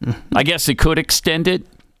 I guess they could extend it.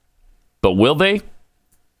 But will they?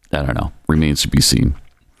 I don't know. Remains to be seen.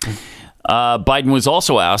 Biden was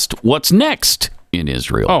also asked, what's next in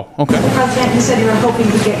Israel? Oh, okay. President, you said you were hoping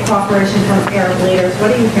to get cooperation from Arab leaders. What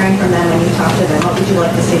are you hearing from them when you talk to them? What would you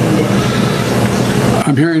like to see them do?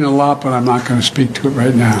 I'm hearing a lot, but I'm not going to speak to it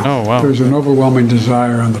right now. Oh, wow. There's an overwhelming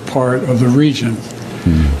desire on the part of the region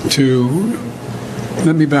to...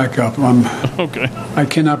 Let me back up. Okay. I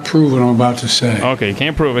cannot prove what I'm about to say. Okay, you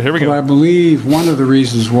can't prove it. Here we go. I believe one of the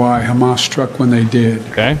reasons why Hamas struck when they did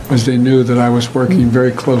was they knew that I was working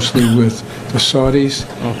very closely with the Saudis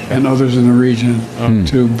and others in the region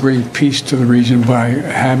to bring peace to the region by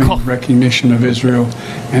having recognition of Israel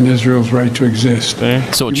and Israel's right to exist.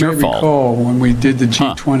 So it's you your may fault. recall when we did the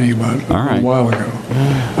G20 about a while ago,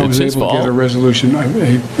 I was It's his able to get a fault. resolution,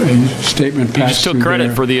 a statement passed You just took through credit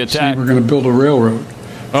there for the attack. saying we're going to build a railroad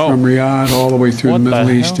from Riyadh all the way through the Middle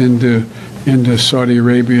East into Saudi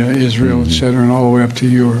Arabia, Israel, etc., and all the way up to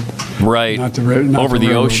Europe. Right. Not over the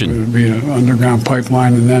railroad, ocean. but it would be an underground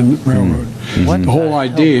pipeline and then railroad. The whole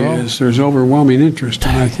idea is there's overwhelming interest,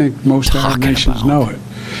 and I think most Arab nations know it,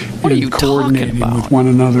 in coordinating with one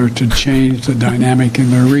another to change the dynamic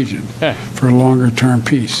in their region for longer-term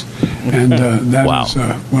peace. And that is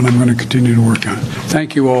what I'm going to continue to work on.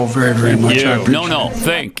 Thank you all very, very much. I appreciate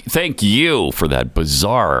it. Thank you for that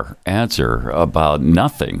bizarre answer about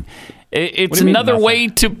nothing. It's another way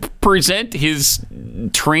to present his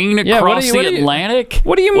train across the Atlantic.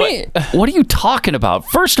 What do you mean? What are you talking about?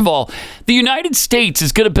 First of all, the United States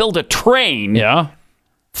is going to build a train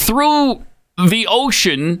through the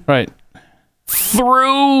ocean,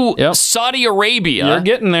 through Saudi Arabia. You're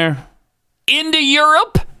getting there. Into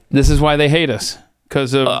Europe? This is why they hate us,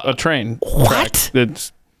 because of a train track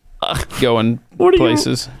that's going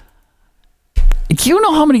places. Do you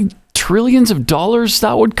know how many trillions of dollars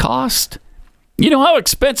that would cost? You know how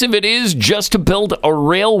expensive it is just to build a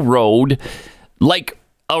railroad, like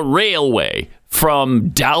a railway from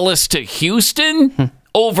Dallas to Houston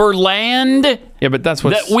over land? Yeah, but that's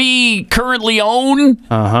that we currently own.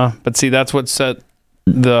 But see, that's what set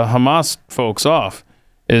the Hamas folks off.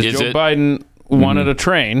 Is Joe Biden wanted a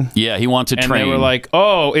train. Yeah, he wants a train. And they were like,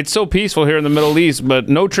 "Oh, it's so peaceful here in the Middle East, but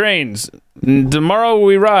no trains. Tomorrow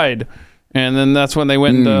we ride." And then that's when they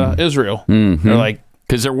went into Israel. They're like,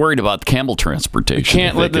 because they're worried about camel transportation. We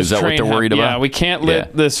can't let this Is that train what they're worried about? Yeah, we can't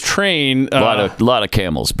let this train. A lot of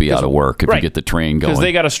camels be out of work if you get the train going. Because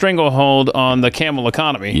they got a stranglehold on the camel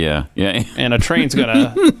economy. Yeah. And a train's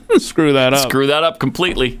gonna screw that up. Screw that up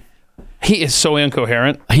completely. He is so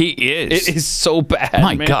incoherent. He is. It is so bad.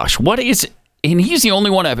 My gosh, what is? And he's the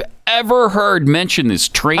only one I've ever heard mention this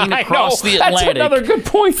train across the Atlantic. That's another good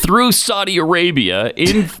point. Through Saudi Arabia,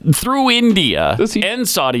 through India, and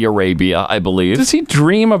Saudi Arabia, I believe. Does he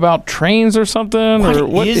dream about trains or something?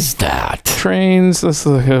 What is that? Trains. This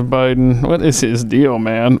is Biden. What is his deal,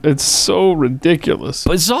 man? It's so ridiculous.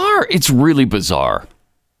 Bizarre. It's really bizarre.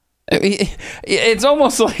 It's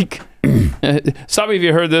almost like. Some of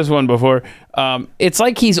you heard this one before. It's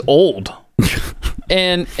like he's old.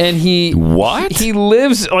 And he he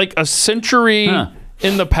lives like a century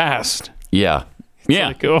in the past. Yeah.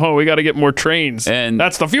 It's like, oh, we got to get more trains, and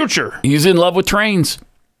that's the future. He's in love with trains.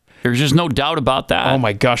 There's just no doubt about that. Oh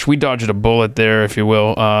my gosh, we dodged a bullet there, if you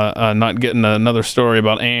will. Not getting another story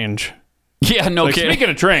about Ange. Yeah, no kidding. Speaking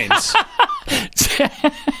of trains,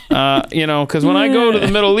 because when I go to the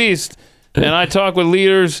Middle East and I talk with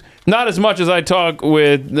leaders, not as much as I talk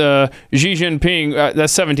with Xi Jinping.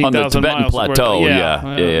 That's 17,000 miles. On the Tibetan Plateau.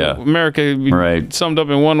 Yeah. America summed up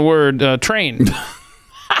in one word: train.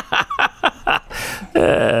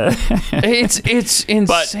 It's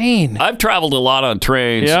insane. But I've traveled a lot on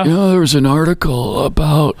trains. Yeah. There was an article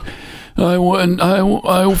about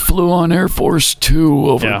I flew on Air Force 2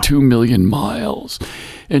 over 2 million miles,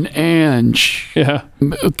 and Ange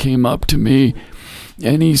came up to me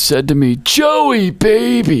and he said to me, "Joey,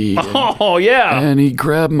 baby." Oh yeah. And he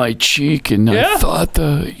grabbed my cheek, and I thought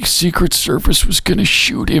the Secret Service was going to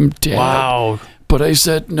shoot him dead. Wow. But I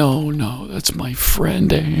said, no, that's my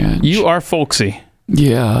friend Ange. You are folksy.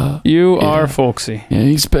 Yeah. You are folksy. Yeah,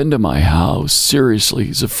 he's been to my house. Seriously,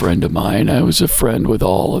 he's a friend of mine. I was a friend with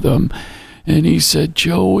all of them. And he said,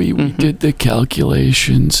 "Joey, we did the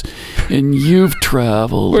calculations, and you've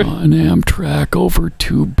traveled on Amtrak over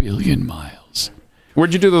 2 billion miles.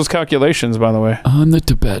 Where'd you do those calculations, by the way? On the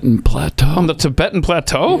Tibetan Plateau. On the Tibetan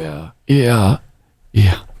Plateau? Yeah.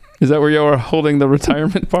 Is that where you were holding the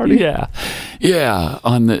retirement party? Yeah. We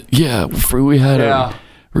had a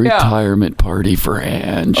retirement party for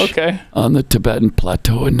Ange. Okay. On the Tibetan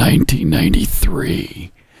Plateau in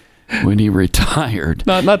 1993 when he retired.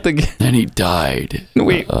 Not the. And he died.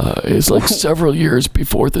 Wait. It's like several years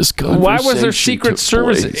before this conversation. Why was there Secret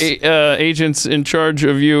Service agents in charge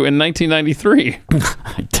of you in 1993?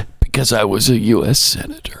 Because I was a U.S.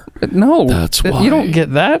 Senator. No. That's why. You don't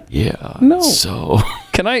get that? Yeah. No. So.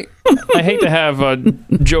 Can I hate to have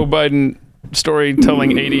Joe Biden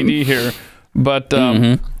storytelling ADD here, but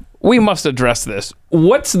we must address this.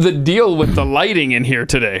 What's the deal with the lighting in here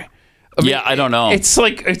today? I don't know. It's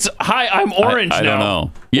like, hi, I'm orange now. I don't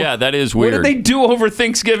know. Yeah, that is weird. What did they do over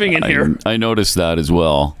Thanksgiving in here? I noticed that as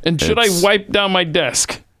well. And should I wipe down my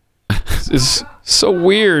desk? This is so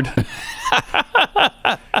weird.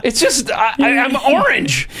 It's just, I'm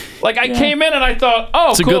orange. Like, I came in and I thought,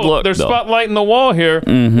 oh, it's cool. A good look, There's though. spotlighting the wall here.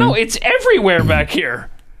 Mm-hmm. No, it's everywhere back here.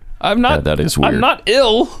 I'm not. That is weird. I'm not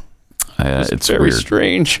ill. It's very weird.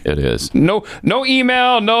 strange. It is. No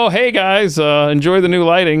email. No, hey guys, enjoy the new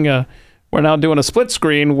lighting. We're now doing a split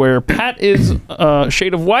screen where Pat is a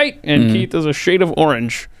shade of white and Keith is a shade of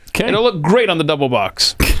orange. Okay. It'll look great on the double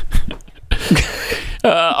box.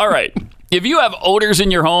 All right. If you have odors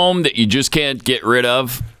in your home that you just can't get rid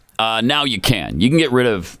of, now you can. You can get rid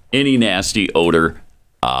of any nasty odor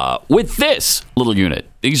with this little unit.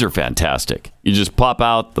 These are fantastic. You just pop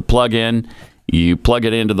out the plug-in, you plug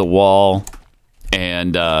it into the wall,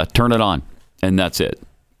 and turn it on, and that's it.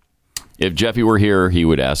 If Jeffy were here, he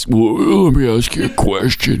would ask, well, let me ask you a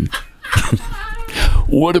question.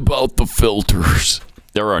 What about the filters?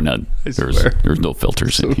 There are none. There's no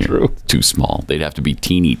filters in here. True. Too small. They'd have to be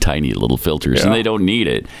teeny tiny little filters, and they don't need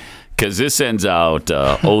it because this sends out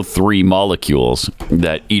O3 molecules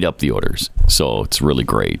that eat up the odors. So it's really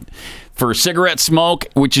great. For cigarette smoke,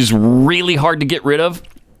 which is really hard to get rid of,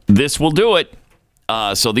 this will do it.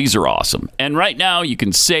 So these are awesome. And right now you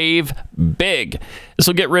can save big. This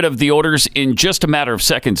will get rid of the odors in just a matter of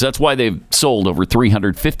seconds. That's why they've sold over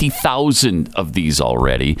 350,000 of these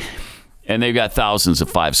already. And they've got thousands of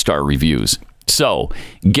 5-star reviews. So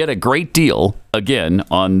get a great deal, again,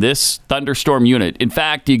 on this thunderstorm unit. In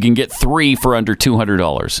fact, you can get 3 for under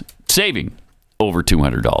 $200, saving over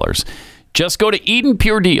 $200. Just go to Eden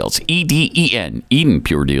Pure Deals, EDEN,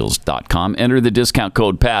 EdenPureDeals.com. Enter the discount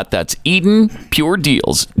code PAT. That's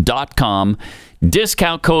EdenPureDeals.com.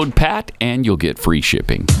 Discount code PAT, and you'll get free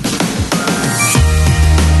shipping.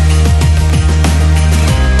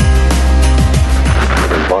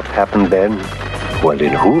 What happened then? Well,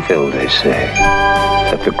 in Whoville, they say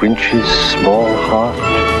that the Grinch's small heart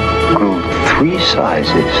grew 3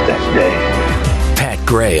 sizes that day. Pat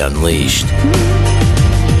Gray Unleashed.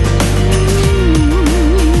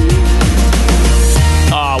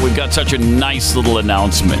 We've got such a nice little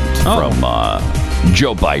announcement from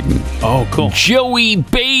Joe Biden. Oh, cool. Joey,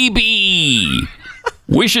 baby.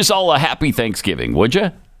 Wish us all a happy Thanksgiving, would you?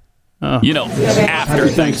 You know, after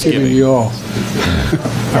Thanksgiving to you all.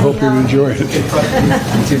 I hope you enjoy it.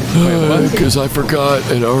 Because I forgot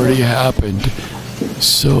it already happened.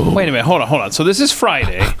 So wait a minute, hold on. So this is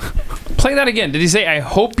Friday. Play that again. Did he say, I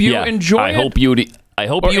hope you enjoy it? I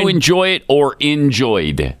hope you enjoy it or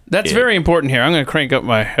enjoyed. That's very important here. I'm going to crank up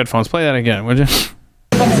my headphones. Play that again, would you?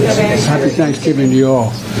 Happy Thanksgiving to you all.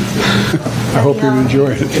 I hope you enjoy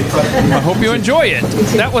it. I hope you enjoy it.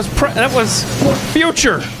 That was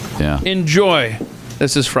future. Yeah. Enjoy.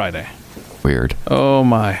 This is Friday. Weird. Oh,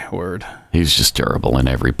 my word. He's just terrible in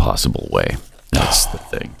every possible way. That's the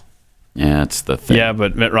thing. That's the thing. Yeah,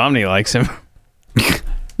 but Mitt Romney likes him.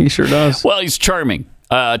 He sure does. Well, he's charming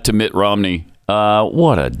to Mitt Romney.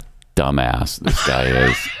 What a dumbass this guy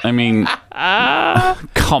is. I mean,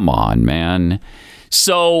 come on, man.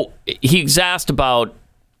 So he's asked about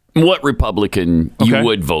what Republican you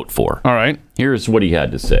would vote for. All right. Here's what he had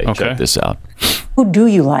to say. Okay. Check this out. Who do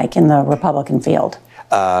you like in the Republican field?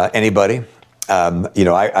 Anybody.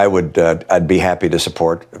 I'd be happy to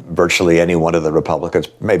support virtually any one of the Republicans.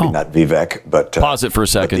 Maybe not Vivek, but pause it for a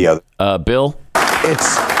second. Bill,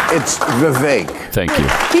 it's Vivek. Thank you.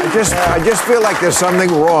 I just feel like there's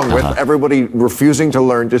something wrong with everybody refusing to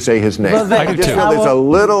learn to say his name. I just feel there's a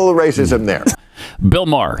little racism there. Bill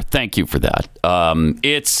Maher, thank you for that.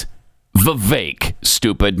 It's Vivek,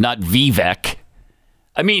 stupid, not Vivek.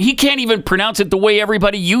 I mean, he can't even pronounce it the way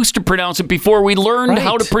everybody used to pronounce it before we learned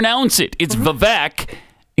how to pronounce it. It's Vivek.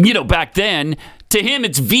 Back then, to him,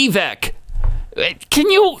 it's Vivek.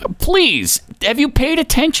 Can you please? Have you paid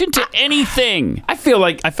attention to anything? I feel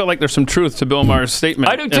like there's some truth to Bill Maher's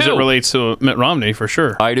statement. I do too. As it relates to Mitt Romney, for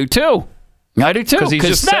sure. I do too. Because he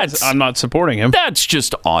just says, I'm not supporting him. That's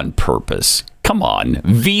just on purpose. Come on,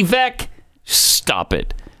 Vivek, stop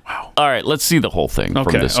it. Wow. All right, let's see the whole thing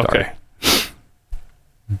from the start. Okay.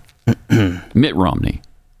 Mitt Romney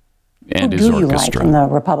and his orchestra. Who do you like in the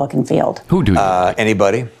Republican field? Who do you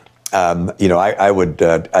anybody.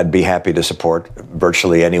 I'd be happy to support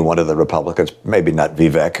virtually any one of the Republicans. Maybe not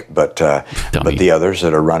Vivek, but the others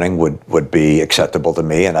that are running would be acceptable to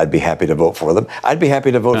me, and I'd be happy to vote for them. I'd be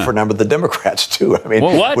happy to vote for a number of the Democrats too. I mean,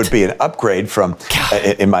 it would be an upgrade from,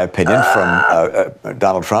 in my opinion, from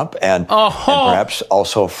Donald Trump and perhaps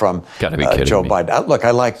also from Joe Biden. Look,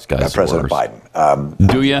 I like President Biden.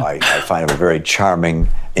 Do you? I find him a very charming,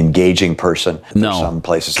 engaging person. There's some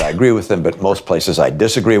places I agree with him, but most places I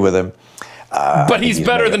disagree with him. But he's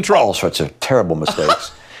better than Trump. All sorts of terrible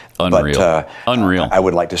mistakes. Unreal. But, Unreal. I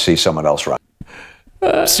would like to see someone else run.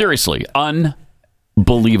 Seriously,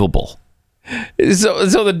 unbelievable.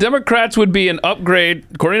 So the Democrats would be an upgrade,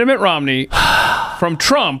 according to Mitt Romney, from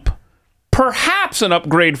Trump, perhaps an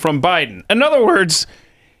upgrade from Biden. In other words,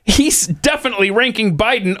 he's definitely ranking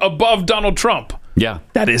Biden above Donald Trump. Yeah.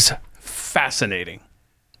 That is fascinating.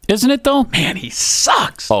 Isn't it, though? Man, he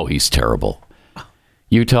sucks. Oh, he's terrible.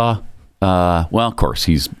 Utah, well, of course,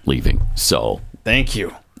 he's leaving. So. Thank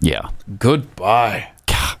you. Yeah. Goodbye.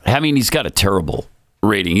 God, I mean, he's got a terrible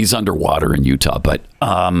rating. He's underwater in Utah, but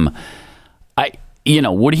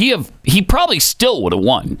would he have? He probably still would have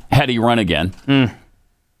won had he run again.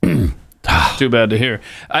 Too bad to hear.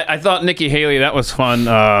 I thought Nikki Haley, that was fun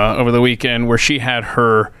over the weekend, where she had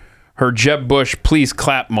her Jeb Bush please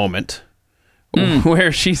clap moment,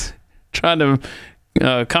 where she's trying to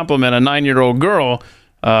compliment a 9-year-old girl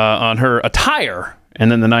on her attire,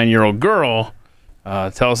 and then the 9-year-old girl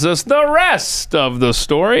tells us the rest of the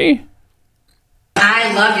story.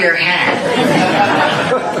 I love your hat.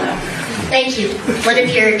 Thank you. What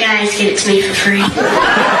if your guys give it to me for free?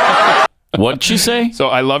 What'd she say? So,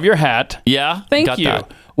 I love your hat. Yeah, thank you. That.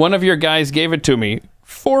 One of your guys gave it to me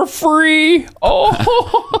for free. Oh,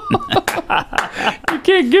 you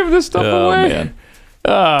can't give this stuff away.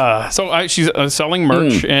 Man. So she's selling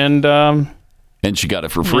merch, and she got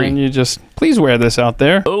it for free. And you just please wear this out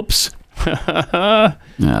there. Oops.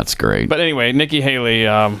 That's great. But anyway, Nikki Haley,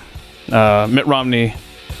 Mitt Romney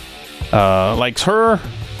likes her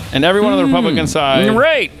and everyone on the Republican side,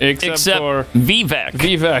 right? Except for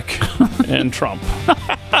Vivek and Trump.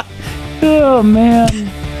 Oh man.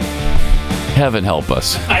 Heaven help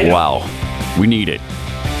us. Wow. We need it.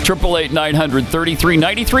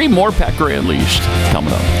 888-900-3393. More Pat Gray Unleashed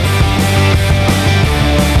coming up.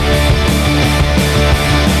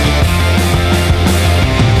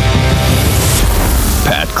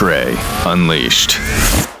 Pat Gray Unleashed.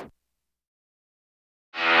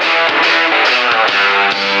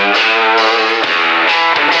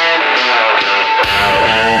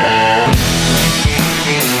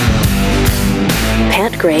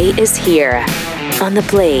 Pat Gray is here on the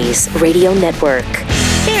Blaze Radio Network.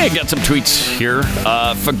 Hey, got some tweets here.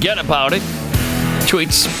 Forget about it.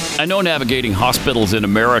 Tweets. I know navigating hospitals in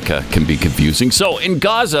America can be confusing. So in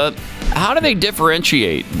Gaza, how do they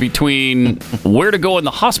differentiate between where to go in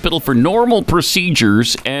the hospital for normal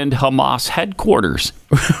procedures and Hamas headquarters?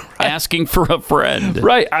 Asking for a friend.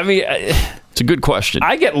 Right. I mean, it's a good question.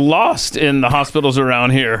 I get lost in the hospitals around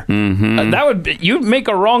here. Mm-hmm. You make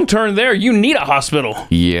a wrong turn there, you need a hospital.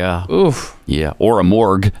 Yeah. Oof. Yeah. Or a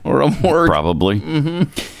morgue. Probably.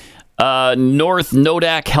 Mm-hmm. North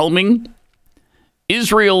Nodak Helming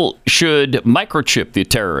Israel should microchip the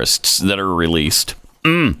terrorists that are released.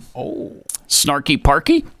 Oh. Snarky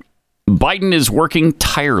Parky? Biden is working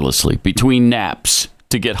tirelessly between naps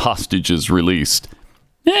to get hostages released.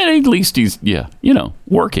 And at least he's,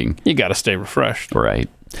 working. You got to stay refreshed. Right.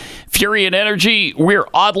 Fury and Energy, we're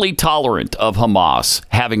oddly tolerant of Hamas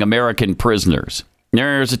having American prisoners.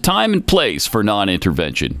 There's a time and place for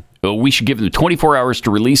non-intervention. We should give them 24 hours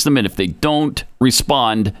to release them, and if they don't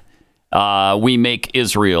respond, we make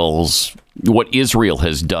what Israel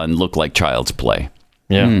has done look like child's play.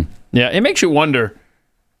 Yeah. Yeah, it makes you wonder.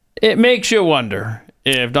 It makes you wonder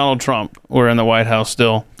if Donald Trump were in the White House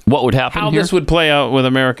still. What would happen How here? this would play out with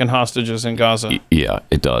American hostages in Gaza. Yeah,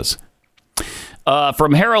 it does.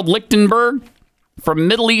 From Harold Lichtenberg, from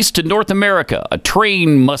Middle East to North America, a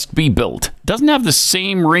train must be built. Doesn't have the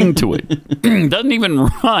same ring to it. Doesn't even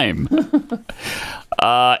rhyme.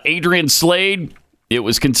 Adrian Slade, it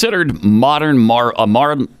was considered modern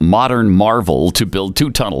marvel to build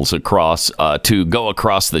 2 tunnels to go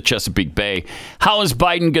across the Chesapeake Bay. How is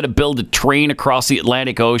Biden going to build a train across the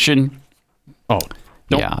Atlantic Ocean? Oh,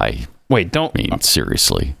 don't.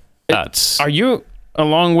 Seriously. Are you,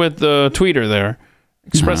 along with the tweeter there,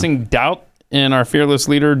 expressing doubt in our fearless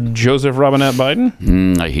leader, Joseph Robinette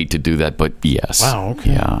Biden? I hate to do that, but yes. Wow,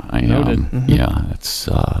 okay. Yeah, I am. Yeah, that's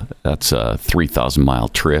a 3,000-mile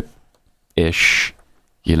trip-ish,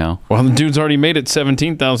 Well, the dude's already made it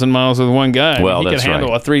 17,000 miles with one guy. Well, he that's can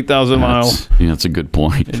handle right. a 3,000-mile that's a good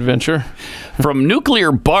point. adventure. From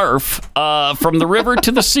nuclear barf, from the river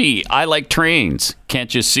to the sea, I like trains.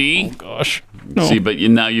 Can't you see? Oh, gosh. No. See, but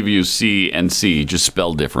now you've used C and C just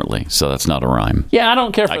spelled differently, so that's not a rhyme. Yeah, I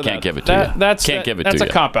don't care for that. I can't give it to you. That's a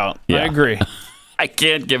cop-out. Yeah. I agree. I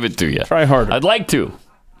can't give it to you. Try harder. I'd like to.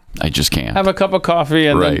 I just can't. Have a cup of coffee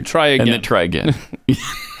and then try again. And then try again.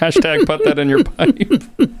 Hashtag put that in your pipe.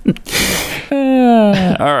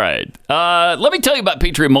 All right. Let me tell you about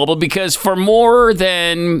Patriot Mobile, because for more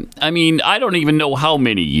than, I don't even know how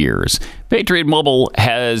many years, Patriot Mobile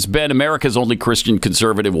has been America's only Christian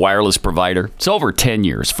conservative wireless provider. It's over 10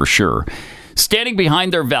 years for sure. Standing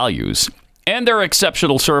behind their values and their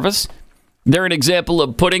exceptional service, they're an example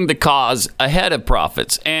of putting the cause ahead of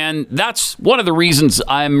profits. And that's one of the reasons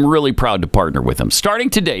I'm really proud to partner with them. Starting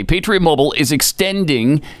today, Patriot Mobile is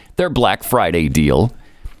extending their Black Friday deal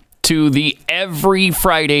to the Every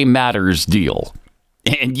Friday Matters deal.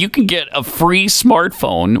 And you can get a free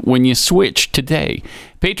smartphone when you switch today.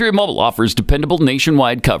 Patriot Mobile offers dependable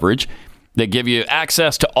nationwide coverage. They give you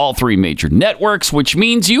access to all 3 major networks, which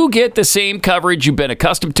means you get the same coverage you've been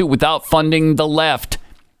accustomed to without funding the left.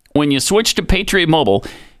 When you switch to Patriot Mobile,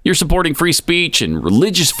 you're supporting free speech and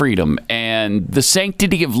religious freedom and the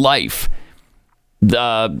sanctity of life,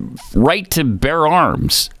 the right to bear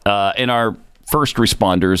arms in our first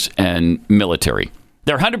responders and military.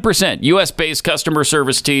 Their 100% U.S.-based customer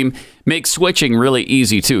service team makes switching really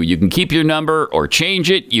easy, too. You can keep your number or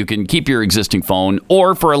change it. You can keep your existing phone,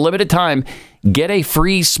 or for a limited time, get a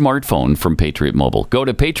free smartphone from Patriot Mobile. Go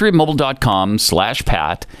to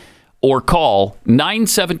patriotmobile.com/Pat or call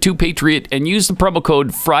 972-PATRIOT and use the promo code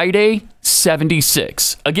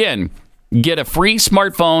Friday76. Again, get a free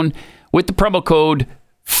smartphone with the promo code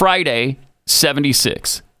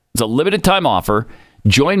Friday76. It's a limited time offer.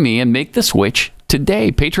 Join me and make the switch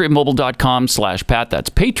today. PatriotMobile.com/Pat. That's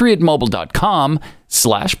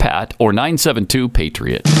PatriotMobile.com/Pat or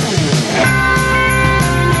 972-PATRIOT.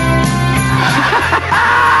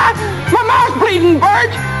 My mouth's bleeding, Bert!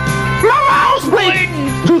 My mouth's bleeding!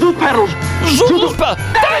 Zuzu's pedals! Zuzu's pedals!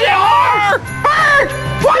 There you are! Bert!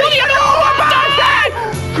 What do you know about that?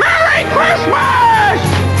 Merry Christmas!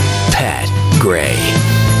 Pat Gray.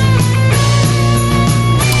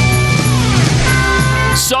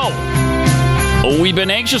 So, we've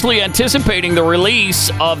been anxiously anticipating the release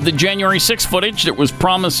of the January 6th footage that was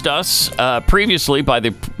promised us previously by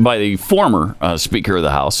the former Speaker of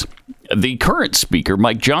the House. The current Speaker,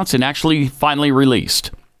 Mike Johnson, actually finally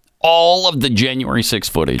released all of the January 6th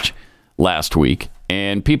footage last week.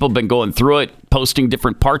 And people have been going through it, posting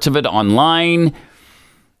different parts of it online.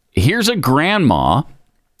 Here's a grandma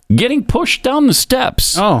getting pushed down the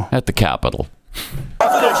steps at the Capitol.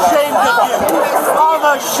 I'm ashamed of you.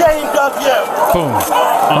 I'm ashamed of you. Boom.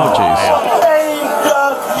 Oh, jeez. Ashamed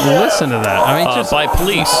of you. Listen to that. I mean, just by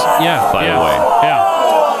police. Yeah. By the way.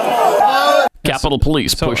 Yeah. Capitol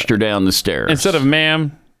Police pushed her down the stairs. Instead of,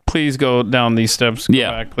 ma'am, please go down these steps. Go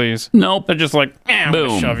back, please. Nope. They're just like, I'm going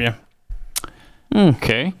to shove you.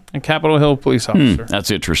 Okay. A Capitol Hill police officer.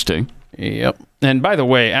 That's interesting. Yep. And by the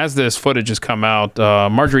way, as this footage has come out,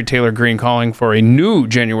 Marjorie Taylor Greene calling for a new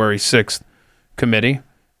January 6th committee.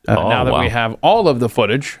 Now that we have all of the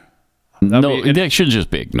footage, No, they should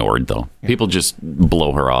just be ignored, though. People just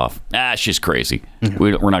blow her off. She's crazy.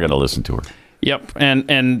 We're not going to listen to her. Yep.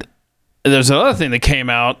 And there's another thing that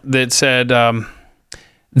came out that said that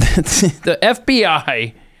the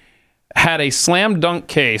FBI had a slam dunk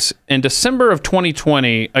case. In December of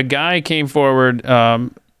 2020, a guy came forward,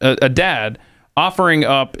 a dad, offering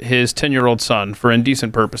up his 10-year-old son for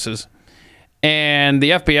indecent purposes. And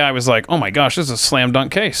the FBI was like, oh my gosh, this is a slam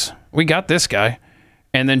dunk case. We got this guy.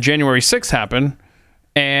 And then January 6th happened,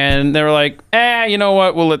 and they were like, you know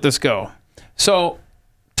what? We'll let this go. So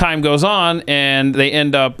time goes on, and they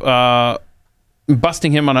end up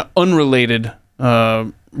busting him on an unrelated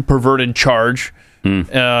perverted charge in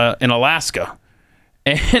Alaska.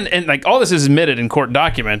 And like all this is admitted in court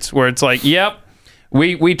documents where it's like, yep,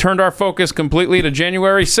 we turned our focus completely to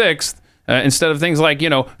January 6th instead of things like,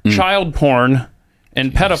 child porn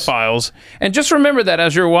and pedophiles. And just remember that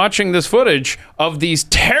as you're watching this footage of these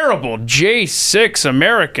terrible J6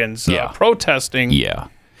 Americans protesting. Yeah.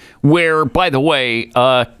 Where, by the way,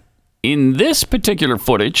 in this particular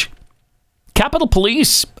footage, Capitol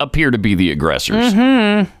Police appear to be the aggressors.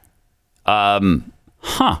 Yeah.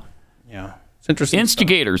 It's interesting.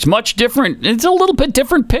 Instigators, much different. It's a little bit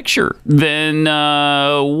different picture than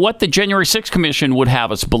what the January 6th Commission would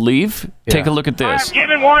have us believe. Yeah. Take a look at this. I'm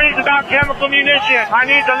giving warnings about chemical munitions. I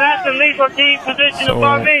need the less than lethal team position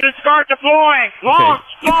above me to start deploying. Launch!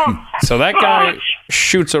 So that guy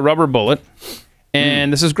shoots a rubber bullet.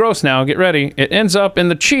 And this is gross now. Get ready. It ends up in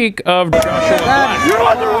the cheek of Joshua Black.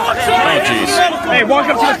 Oh, jeez. Hey, walk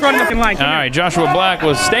up to the front of the line. All right, Joshua Black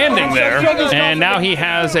was standing there, and now he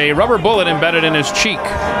has a rubber bullet embedded in his cheek.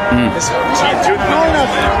 Oh,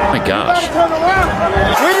 my gosh.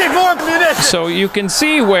 We need more munitions. So you can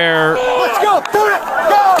see where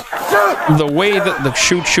the way that the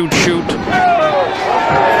shoot.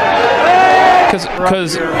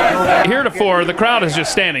 Because heretofore, the crowd is just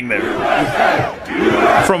standing there.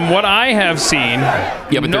 From what I have seen...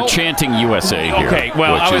 Yeah, but they're chanting USA here. Okay,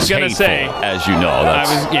 well, I was going to say... As you know.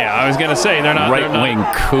 I was going to say, they're not... Right-wing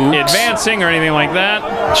kooks. Advancing or anything like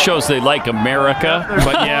that. Shows they like America.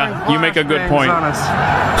 But yeah, you make a good point.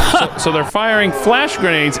 So they're firing flash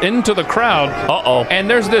grenades into the crowd. Uh-oh. And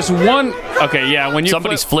there's this one... Okay, yeah, when you...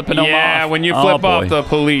 Somebody's flipping them off. Yeah, when you flip off the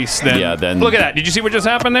police, then... Yeah, then... Look at that. Did you see what just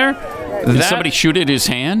happened there? Did somebody shoot at his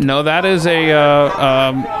hand? No, that is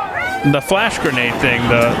the flash grenade thing.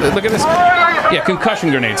 Look at this. Yeah,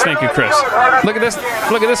 concussion grenades. Thank you, Chris. Look at this.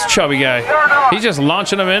 Look at this chubby guy. He's just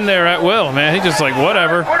launching them in there at will, man. He's just like,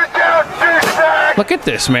 whatever. Look at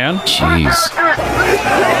this, man. Jeez.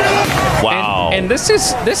 Wow. And this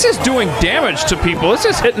is doing damage to people. This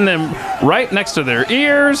is hitting them right next to their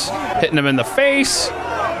ears, hitting them in the face.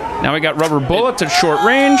 Now we got rubber bullets at short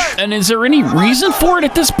range. And is there any reason for it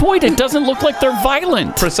at this point? It doesn't look like they're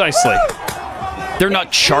violent. Precisely. They're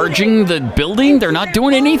not charging the building. They're not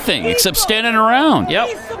doing anything except standing around. Yep.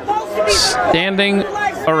 Standing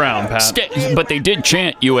around, Pat. But they did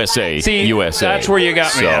chant USA. See, USA. That's where you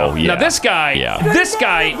got me. So, yeah. Now this guy,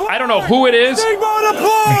 I don't know who it is,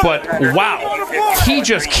 but wow, he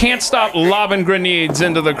just can't stop lobbing grenades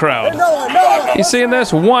into the crowd. You seeing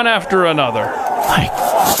this? One after another. My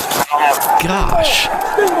gosh.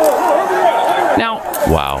 Now,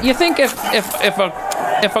 wow. You think if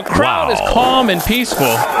a crowd is calm and peaceful,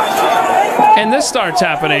 and this starts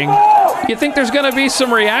happening, you think there's going to be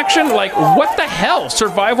some reaction? Like, what the hell?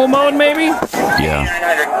 Survival mode, maybe? Yeah.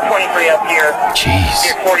 923 up here. Jeez.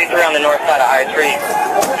 Here, 43 on the north side of High Street.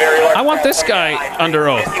 I want this guy under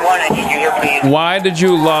oath. Why did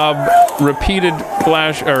you lob repeated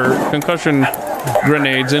flash or concussion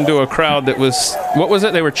grenades into a crowd that was, what was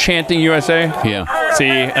it? They were chanting USA? Yeah. See,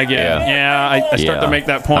 again. Yeah, I start to make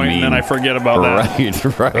that point, and then I forget about that.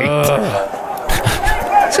 Right.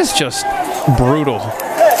 This is just brutal.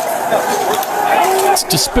 It's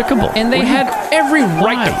despicable. And they had every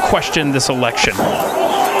right to question this election.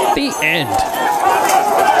 The end.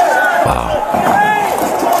 Wow.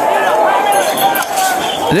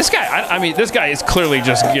 This guy, this guy is clearly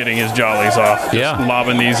just getting his jollies off. Just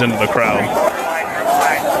lobbing these into the crowd.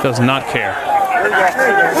 Does not care.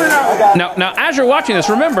 Now, as you're watching this,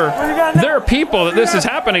 remember, there are people that this is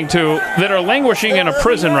happening to that are languishing in a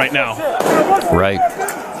prison right now. Right.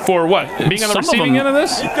 For what? Being on the receiving end of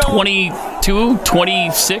this? 22,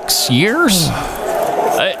 26 years?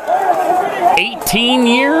 18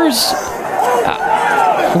 years?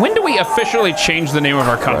 When do we officially change the name of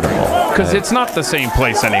our country? Because it's not the same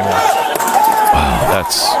place anymore. Wow,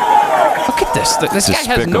 that's... Look at this. This guy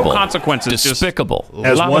has no consequences. Despicable.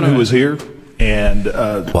 As one who was here and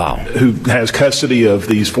who has custody of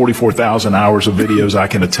these 44,000 hours of videos. I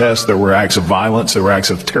can attest there were acts of violence. There were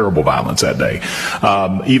acts of terrible violence that day.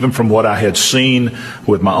 Even from what I had seen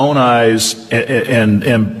with my own eyes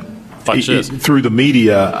and through the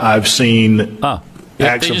media, I've seen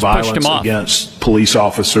acts of violence against police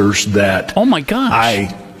officers that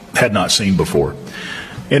I had not seen before.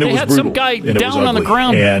 And it was brutal. Some guy and down on the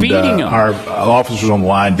ground and, beating him. Our officers on the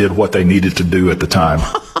line did what they needed to do at the time.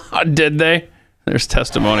 Did they? There's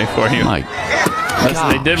testimony for you. Listen,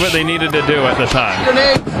 they did what they needed to do at the time.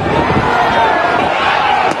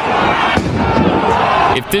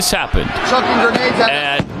 If this happened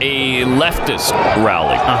at a leftist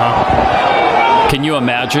rally, can you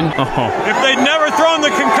imagine? If they'd never thrown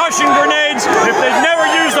the concussion grenades, if they'd never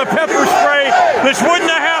used the pepper spray, this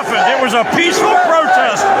wouldn't have happened. It was a peaceful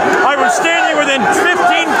protest. I was standing within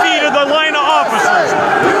 15 feet of the line of officers.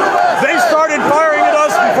 They started firing at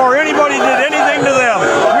us before anybody did anything to them.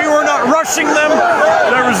 We were not rushing them.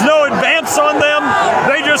 There was no advance on them.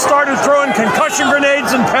 They just started throwing concussion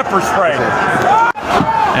grenades and pepper spray.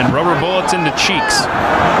 And rubber bullets into cheeks.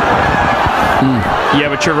 Yeah,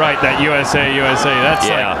 but you're right. That USA, that's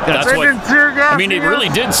what. I mean, it really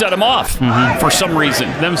did set him off for some reason.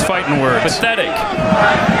 Them's fighting words. Pathetic.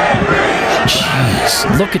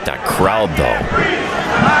 Jeez, look at that crowd, though.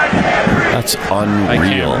 That's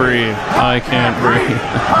unreal. I can't breathe.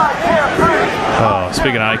 Oh,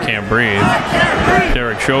 speaking of I can't breathe,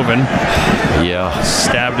 Derek Chauvin. Yeah.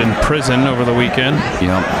 Stabbed in prison over the weekend.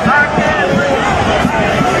 Yep.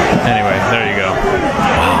 Anyway, there you go.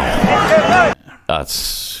 Wow.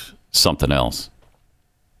 That's something else.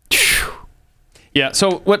 Yeah,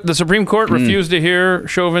 so what, the Supreme Court refused to hear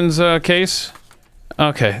Chauvin's case?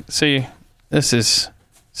 Okay, see, it's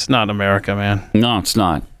not America, man. No, it's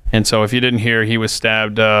not. And so if you didn't hear, he was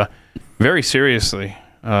stabbed very seriously.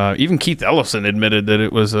 Even Keith Ellison admitted that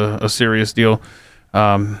it was a serious deal.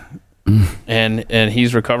 And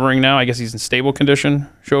he's recovering now. I guess he's in stable condition,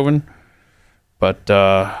 Chauvin. But,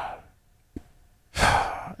 I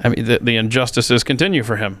mean, the injustices continue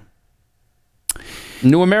for him.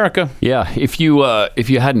 New America. Yeah, if you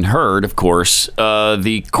hadn't heard, of course,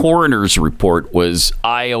 the coroner's report was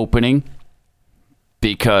eye-opening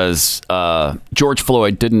because George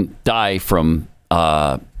Floyd didn't die from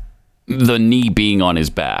the knee being on his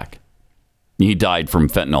back. He died from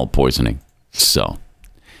fentanyl poisoning. So,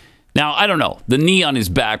 now, I don't know. The knee on his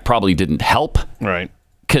back probably didn't help. Right.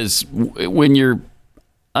 Because when you're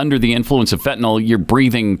under the influence of fentanyl, your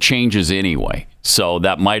breathing changes anyway. So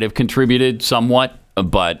that might have contributed somewhat.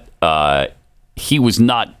 But he was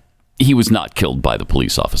not killed by the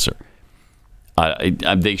police officer.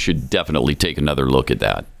 They should definitely take another look at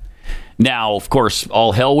that. Now, of course,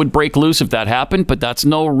 all hell would break loose if that happened, but that's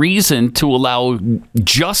no reason to allow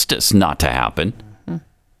justice not to happen.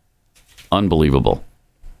 Unbelievable.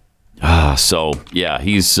 So yeah,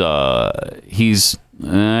 he's I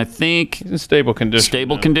think he's in stable condition.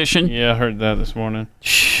 Stable condition? Yeah, I heard that this morning.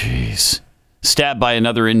 Jeez. Stabbed by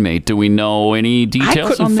another inmate. Do we know any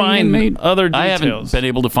details? I couldn't find other details. I haven't been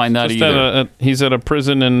able to find that either. He's at a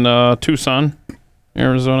prison in Tucson,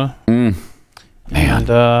 Arizona. Man.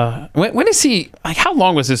 And when is he? Like, how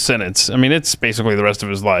long was his sentence? I mean, it's basically the rest of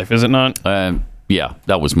his life, is it not? Yeah,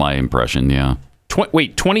 that was my impression. Yeah.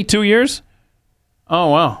 22 years? Oh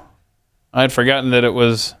wow, I had forgotten that it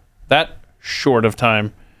was that short of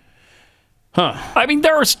time. Huh? I mean,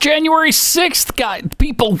 there was January 6th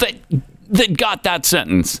people that got that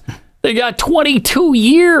sentence. They got 22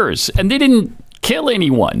 years, and they didn't kill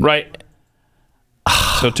anyone. Right.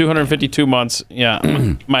 So 252 months.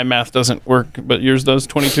 Yeah, my math doesn't work, but yours does.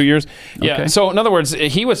 22 years. Yeah. Okay. So in other words,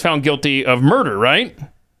 he was found guilty of murder, right?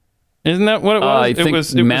 Isn't that what it was? I think it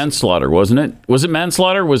was manslaughter, wasn't it? Was it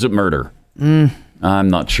manslaughter or was it murder? I'm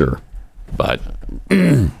not sure. But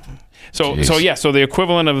So the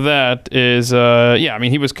equivalent of that is I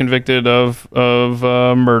mean, he was convicted of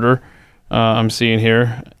murder. I'm seeing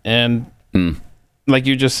here, and like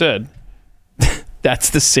you just said,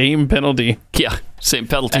 that's the same penalty. Yeah, same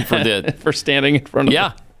penalty for for standing in front of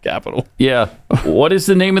the Capitol. Yeah. What is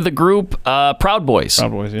the name of the group? Proud Boys.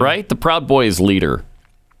 Proud Boys, yeah. Right? The Proud Boys leader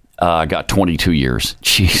got 22 years.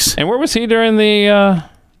 Jeez. And where was he during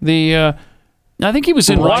the I think he was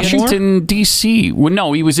in Washington, D.C. Well,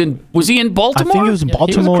 no, he was in. Was he in Baltimore? I think he was in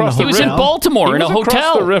Baltimore. He was in Baltimore in a hotel.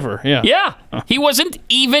 Across the river. Yeah. Yeah. He wasn't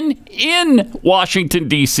even in Washington,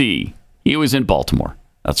 D.C. He was in Baltimore.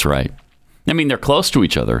 That's right. I mean, they're close to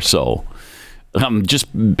each other, so just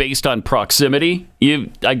based on proximity,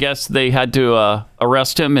 I guess they had to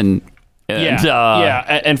arrest him and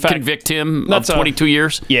And, In fact, convict him of 22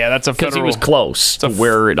 years? Yeah, that's a federal... Because he was close to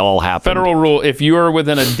where it all happened. Federal rule, if you are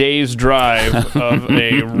within a day's drive of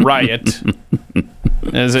a riot,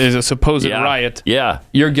 as a supposed riot,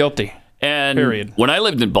 you're guilty. And period. When I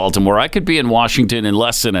lived in Baltimore, I could be in Washington in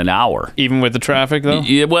less than an hour. Even with the traffic, though?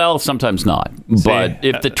 Yeah, well, sometimes not. But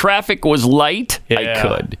if the traffic was light, I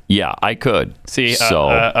could. Yeah, I could. See,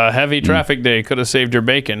 a heavy traffic day could have saved your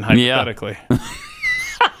bacon, hypothetically.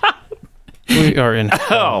 We are in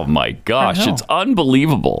hell. Oh, my gosh. It's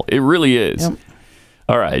unbelievable. It really is. Yep.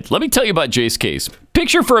 All right. Let me tell you about Jay's case.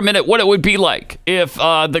 Picture for a minute what it would be like if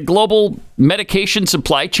the global medication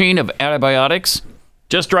supply chain of antibiotics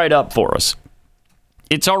just dried up for us.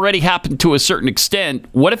 It's already happened to a certain extent.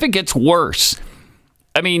 What if it gets worse?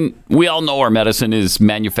 I mean, we all know our medicine is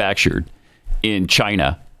manufactured in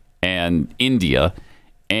China and India.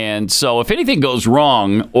 And so if anything goes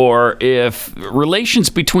wrong, or if relations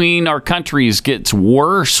between our countries gets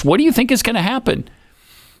worse, what do you think is going to happen?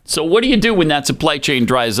 So what do you do when that supply chain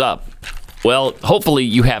dries up? Well, hopefully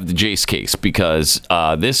you have the Jace case, because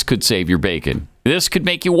this could save your bacon. This could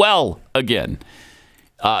make you well again.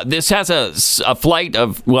 This has a flight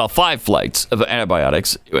of, 5 flights of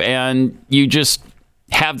antibiotics, and you just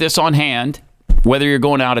have this on hand, whether you're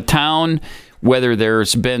going out of town, whether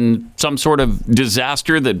there's been some sort of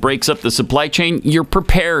disaster that breaks up the supply chain, you're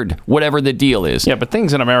prepared, whatever the deal is. Yeah, but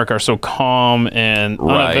things in America are so calm and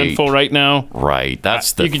uneventful right now. Right,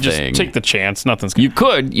 that's the thing. You could just take the chance. Nothing's going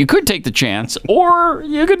to... You could take the chance, or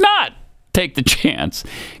you could not take the chance.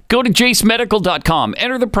 Go to jacemedical.com.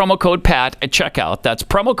 Enter the promo code PAT at checkout. That's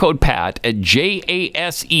promo code PAT at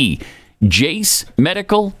JASE.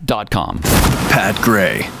 jacemedical.com. Pat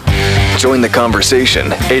Gray. Join the conversation.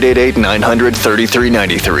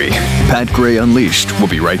 888-900-3393. Pat Gray Unleashed. We'll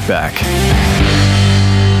be right back.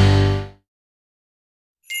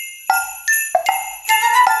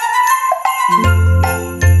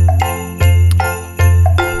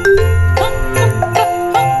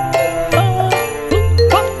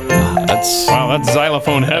 Wow, that's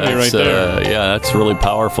xylophone heavy right there. Yeah, that's really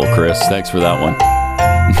powerful, Chris. Thanks for that one.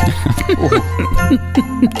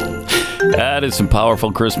 That is some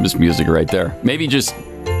powerful Christmas music right there. Maybe just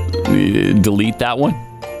delete that one.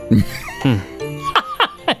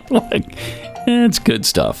 It's good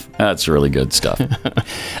stuff. That's really good stuff.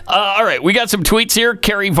 All right, we got some tweets here.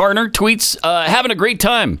 Carrie Varner tweets, having a great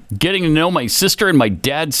time getting to know my sister and my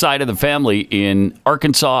dad's side of the family in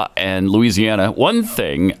Arkansas and Louisiana. One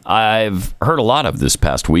thing I've heard a lot of this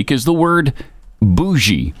past week is the word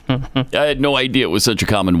bougie. I had no idea it was such a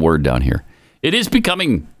common word down here. It is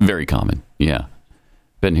becoming very common. Yeah.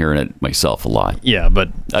 Been hearing it myself a lot. Yeah, but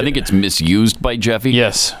I think it's misused by Jeffy.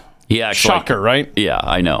 Yes. He acts Shocker, right? Yeah,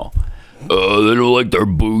 I know. They don't like their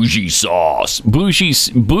bougie sauce.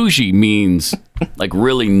 Bougie means like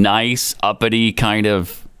really nice, uppity, kind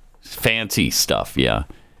of fancy stuff. Yeah.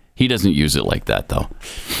 He doesn't use it like that, though.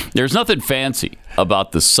 There's nothing fancy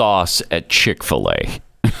about the sauce at Chick-fil-A.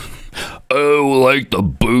 Oh, like the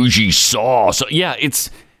bougie sauce. Yeah,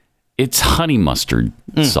 it's honey mustard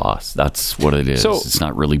sauce. That's what it is. So, it's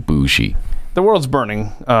not really bougie. The world's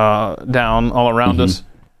burning down all around us.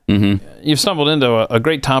 Mm-hmm. You've stumbled into a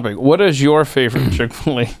great topic. What is your favorite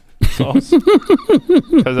Chick-fil-A sauce?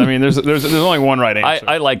 Because, I mean, there's only one right answer.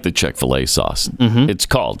 I like the Chick-fil-A sauce. Mm-hmm. It's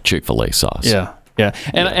called Chick-fil-A sauce. Yeah. Yeah,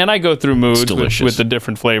 and I go through moods with the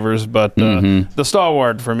different flavors, but the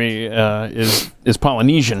stalwart for me is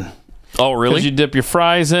Polynesian. Oh, really? Because you dip your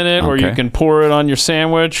fries in it, or you can pour it on your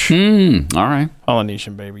sandwich. All right.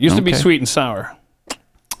 Polynesian, baby. Used to be sweet and sour.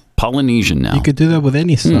 Polynesian now. You could do that with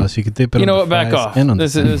any sauce. You could dip it on the fries. Back off.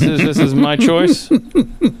 This is my choice.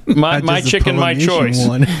 My chicken, my choice.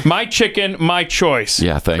 My chicken, my choice.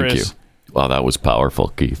 Yeah, thank you. Wow, that was powerful,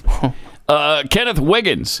 Keith. Kenneth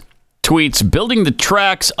Wiggins tweets, building the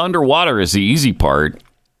tracks underwater is the easy part.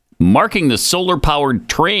 Making the solar-powered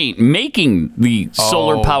train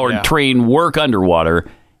train work underwater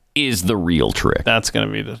is the real trick. That's going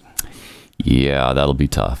to be the... Yeah, that'll be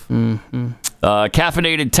tough. Mm-hmm.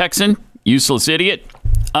 Caffeinated Texan, useless idiot.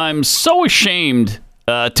 I'm so ashamed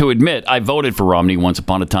to admit I voted for Romney once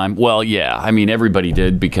upon a time. Well, yeah, I mean, everybody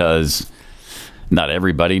did because... Not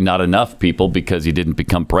everybody, not enough people because he didn't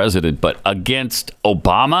become president. But against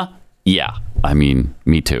Obama, yeah, I mean,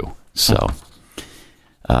 me too. So...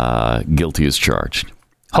 guilty as charged.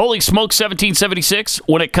 Holy smoke, 1776.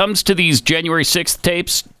 When it comes to these January 6th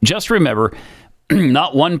tapes, just remember,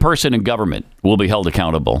 not one person in government will be held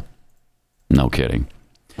accountable. No kidding.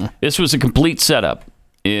 This was a complete setup.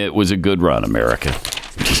 It was a good run, America.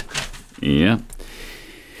 Yeah.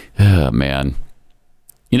 Man.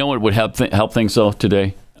 You know what would help things, though,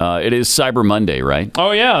 today? It is Cyber Monday, right?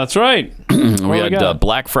 Oh, yeah, that's right. We had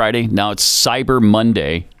Black Friday. Now it's Cyber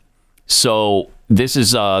Monday. So this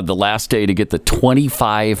is the last day to get the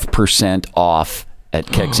 25% off at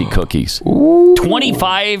Kexi Cookies.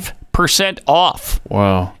 25% off.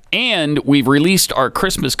 Wow. And we've released our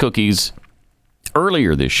Christmas cookies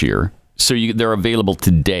earlier this year. So they're available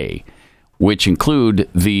today, which include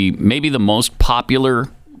maybe the most popular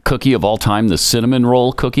cookie of all time, the cinnamon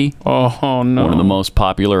roll cookie. Oh, no. One of the most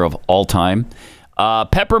popular of all time.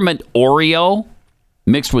 Peppermint Oreo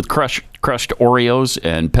mixed with crushed Oreos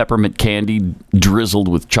and peppermint candy drizzled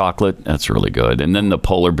with chocolate. That's really good. And then the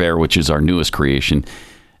Polar Bear, which is our newest creation.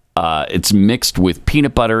 It's mixed with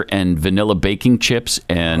peanut butter and vanilla baking chips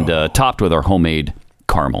and topped with our homemade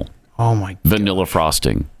caramel. Oh, my God. Vanilla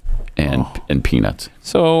frosting and peanuts.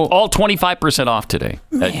 So all 25% off today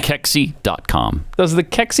at Kexi.com. Does the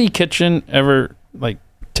Kexi kitchen ever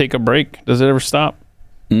take a break? Does it ever stop?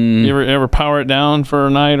 You ever power it down for a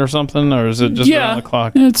night or something, or is it just around the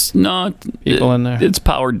clock? It's not people in there. It's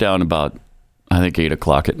powered down about, I think, 8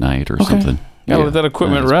 o'clock at night or something. Gotta let that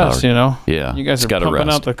equipment rest, Yeah, you guys are gotta pumping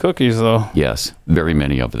rest. out the cookies, though. Yes, very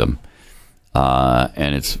many of them.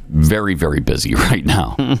 And it's very, very busy right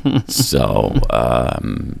now. So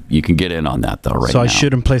you can get in on that, though, right now. So I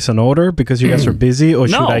shouldn't place an order because you guys are busy, or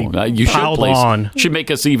should I you pile on? Should make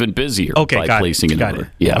us even busier by placing an order. It.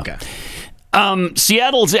 Yeah. Okay.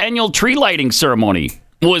 Seattle's annual tree lighting ceremony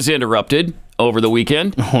was interrupted over the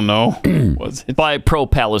weekend. Oh, no. Was it? By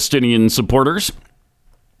pro-Palestinian supporters.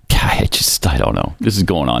 I don't know. This is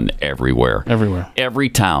going on everywhere. Everywhere. Every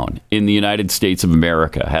town in the United States of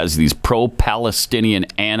America has these pro-Palestinian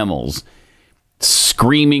animals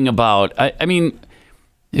screaming about... I mean,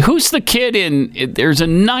 who's the kid there's a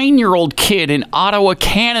 9-year-old kid in Ottawa,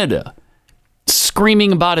 Canada,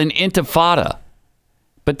 screaming about an intifada.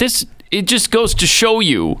 But it just goes to show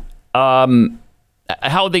you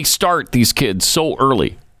how they start these kids so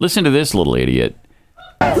early. Listen to this little idiot.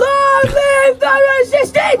 Long live the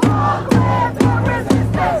resistance!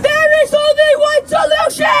 There is only one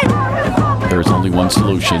solution! There's only one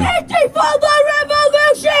solution. Intifada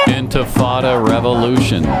revolution! Intifada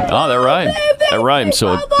revolution. Oh, that rhymed. That rhymes,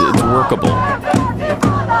 so it's workable.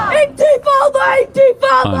 Intifada!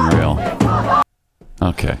 Unreal.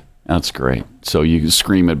 Okay, that's great. So you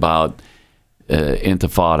scream about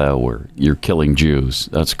intifada where you're killing Jews.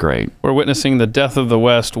 That's great. We're witnessing the death of the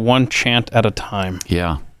West one chant at a time.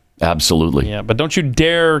 Yeah, absolutely. Yeah, but don't you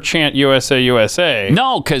dare chant USA, USA.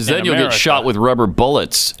 No, because then you'll get shot with rubber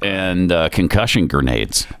bullets and concussion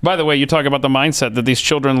grenades. By the way, you talk about the mindset that these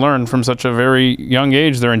children learn from such a very young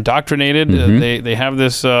age. They're indoctrinated. They have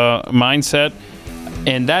this mindset.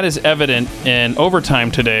 And that is evident in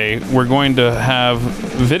overtime today. We're going to have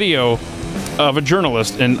video of a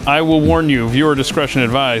journalist, and I will warn you, viewer discretion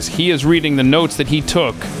advised, he is reading the notes that he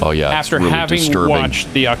took after really having disturbing.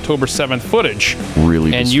 watched the October 7th footage.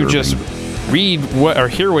 Really and disturbing. You just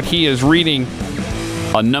hear what he is reading.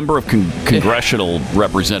 A number of congressional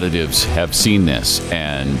representatives have seen this,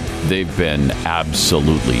 and they've been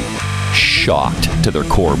absolutely shocked to their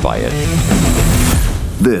core by it.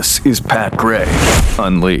 This is Pat Gray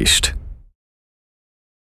Unleashed.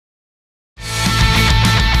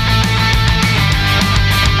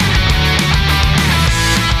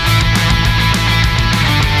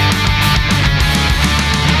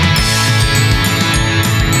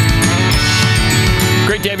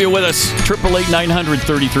 Great to have you with us.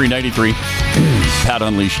 888-900-3393. Pat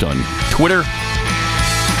Unleashed on Twitter,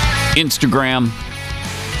 Instagram,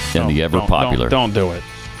 and the ever-popular Don't do it.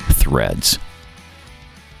 Threads.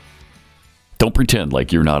 Don't pretend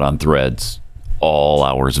like you're not on Threads all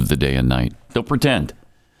hours of the day and night. Don't pretend.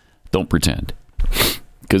 Don't pretend.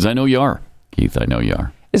 Because I know you are, Keith. I know you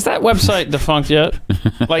are. Is that website defunct yet?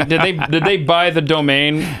 Like, did they buy the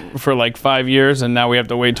domain for like 5 years and now we have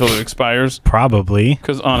to wait till it expires? Probably.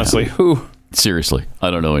 Because honestly, who? Seriously,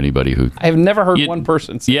 I don't know anybody who. I've never heard one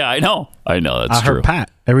person say. Yeah, I know. That's I true. heard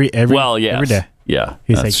Pat every day. Yeah,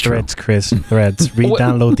 he's that's like, true. Threads, Chris, Threads.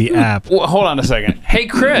 Re-download the app. Well, hold on a second. Hey,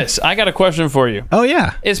 Chris, I got a question for you. Oh,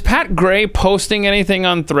 yeah. Is Pat Gray posting anything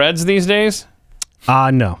on Threads these days?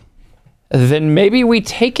 No. Then maybe we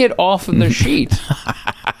take it off of the sheet.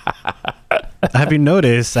 Have you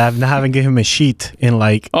noticed I haven't given him a sheet in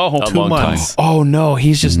like 2 months? Oh, no.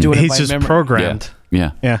 He's just doing it by He's just memory. programmed.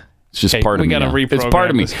 Yeah. It's just part of me. It's part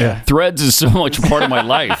of me. this guy. Threads is so much part of my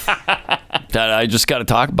life that I just got to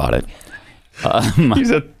talk about it.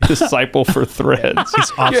 He's a disciple for Threads.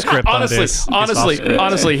 He's off script on this.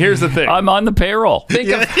 Honestly, here's the thing. I'm on the payroll. Think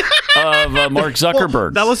of Mark Zuckerberg.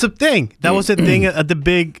 Well, that was the thing. That was the thing at the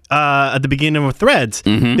beginning of Threads.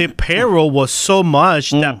 The payroll was so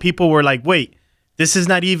much that people were like, "Wait, this is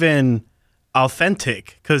not even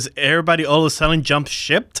authentic," because everybody all of a sudden jumped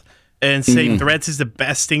shipped and say Threads is the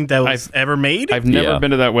best thing that was ever made. I've never been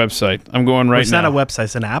to that website. I'm going right now. It's not a website.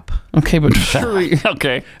 It's an app. Okay, but surely.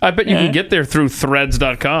 Okay. I bet you can get there through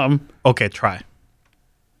threads.com. Okay, try.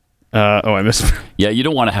 I missed. Yeah, you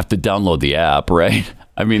don't want to have to download the app, right?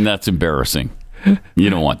 I mean, that's embarrassing. You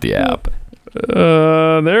don't want the app.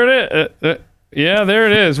 There it is. Yeah, there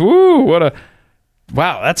it is. Woo!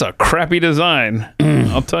 Wow, that's a crappy design.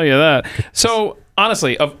 I'll tell you that. So,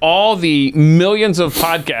 honestly, of all the millions of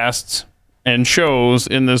podcasts and shows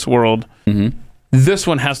in this world, this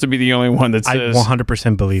one has to be the only one that says, I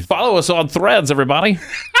 100% believe that. Follow us on Threads, everybody.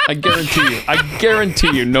 I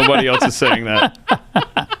guarantee you nobody else is saying that.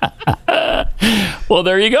 Well,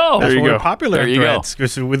 there you go. That's there why you we're go. popular there in you Threads,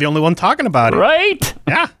 because we're the only one talking about it. Right?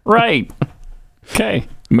 Yeah. Right. Okay.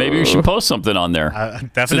 Maybe we should post something on there.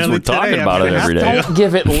 Definitely. Since we're talking about it every day. Don't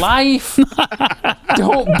give it life.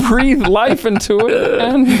 Don't breathe life into it,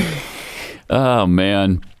 man. Oh,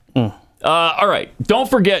 man. All right. Don't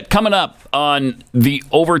forget, coming up on the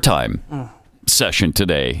overtime session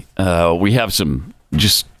today, we have some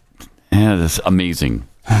just this amazing,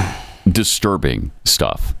 disturbing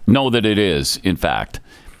stuff. Know that it is, in fact,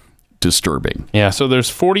 disturbing. Yeah, so there's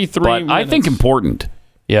 43 but minutes. I think important.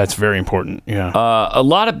 Yeah, it's very important. Yeah. A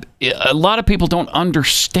lot of people don't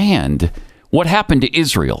understand what happened to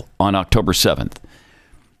Israel on October 7th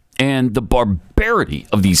and the barbarity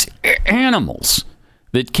of these animals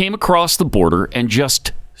that came across the border and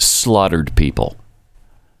just slaughtered people.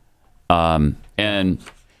 And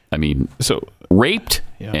I mean, so raped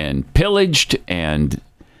and pillaged, and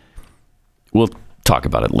we'll talk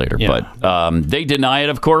about it later. Yeah. But they deny it,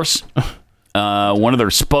 of course. One of their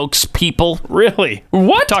spokespeople. Really?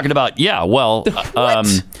 What? Talking about,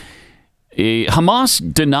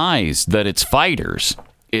 Hamas denies that its fighters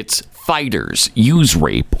use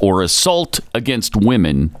rape or assault against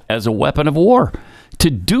women as a weapon of war. To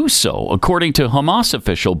do so, according to Hamas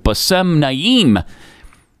official Bassem Naim,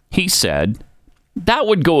 he said that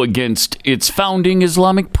would go against its founding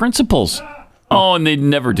Islamic principles. Oh, and they'd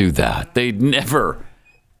never do that. They'd never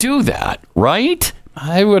do that, right?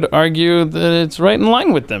 I would argue that it's right in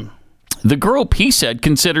line with them. The group, he said,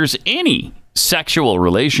 considers any sexual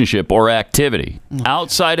relationship or activity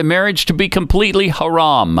outside of marriage to be completely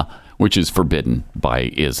haram, which is forbidden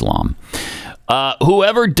by Islam.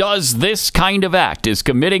 Whoever does this kind of act is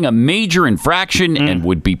committing a major infraction and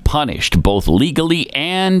would be punished both legally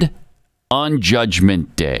and on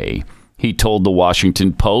Judgment Day, he told the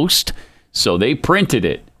Washington Post. So they printed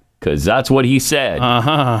it, because that's what he said.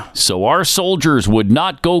 So our soldiers would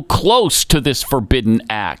not go close to this forbidden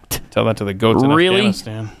act. Tell that to the goats in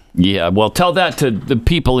Afghanistan. Yeah, well, tell that to the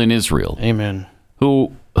people in Israel. Amen.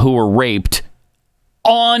 Who were raped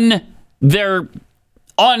on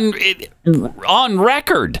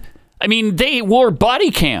record. I mean, they wore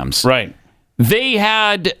body cams. Right. They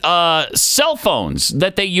had cell phones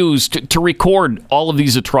that they used to record all of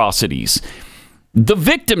these atrocities. The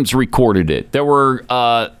victims recorded it. There were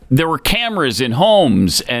cameras in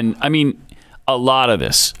homes, and I mean, a lot of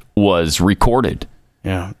this was recorded.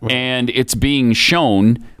 Yeah, and it's being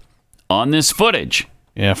shown on this footage.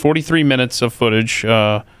 Yeah, 43 minutes of footage,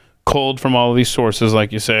 culled from all of these sources,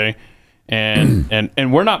 like you say, and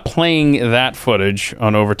we're not playing that footage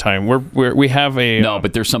on overtime. We have a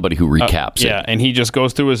but there's somebody who recaps it. Yeah, and he just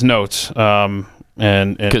goes through his notes.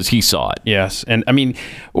 And because he saw it. Yes, and I mean,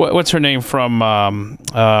 what's her name from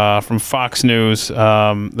Fox News?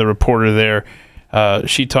 The reporter there,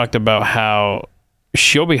 she talked about how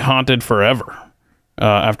she'll be haunted forever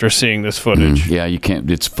after seeing this footage. Yeah, you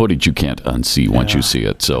can't. It's footage you can't unsee once you see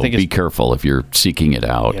it. So be careful if you're seeking it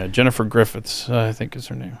out. Yeah, Jennifer Griffiths, I think is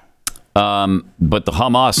her name. But the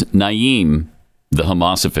Hamas, Naim, the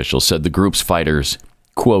Hamas official, said the group's fighters,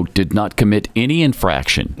 quote, did not commit any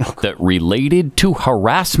infraction that related to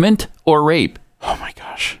harassment or rape. Oh, my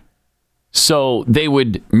gosh. So they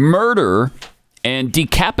would murder and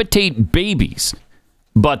decapitate babies,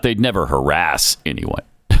 but they'd never harass anyone.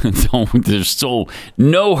 So there's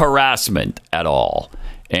no harassment at all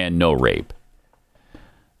and no rape.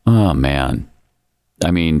 Oh, man.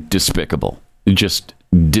 I mean, despicable. Just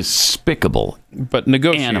despicable. But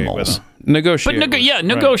negotiate. Animals. Negotiate. But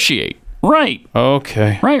negotiate. Right.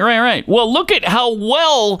 Okay. Right. Well, look at how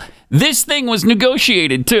well this thing was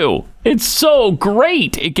negotiated, too. It's so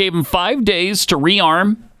great. It gave them 5 days to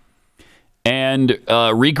rearm and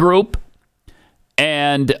regroup.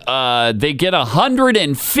 And they get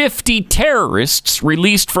 150 terrorists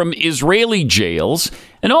released from Israeli jails.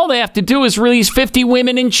 And all they have to do is release 50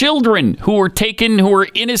 women and children who were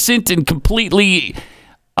innocent and completely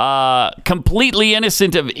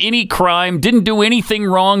innocent of any crime, didn't do anything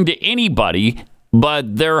wrong to anybody,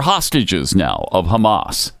 but they're hostages now of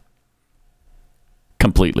Hamas.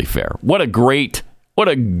 Completely fair. What a great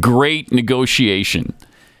negotiation.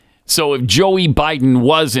 So if Joey Biden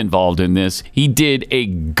was involved in this, he did a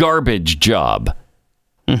garbage job.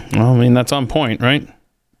 Well, I mean, that's on point, right?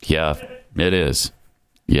 Yeah, it is.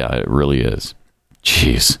 Yeah, it really is.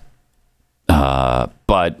 Jeez.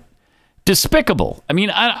 But despicable. I mean,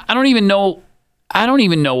 I don't even know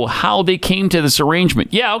how they came to this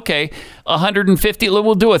arrangement. Yeah, okay. 150.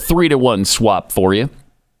 We'll do a 3-to-1 swap for you.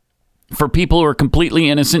 For people who are completely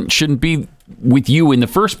innocent, shouldn't be with you in the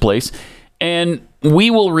first place. And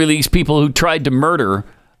we will release people who tried to murder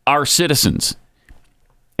our citizens.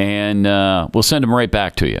 And we'll send them right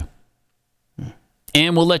back to you.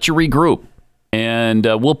 And we'll let you regroup. And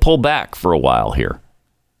we'll pull back for a while here.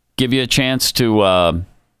 Give you a chance to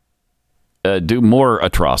do more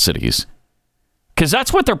atrocities. Because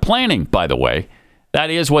that's what they're planning, by the way. That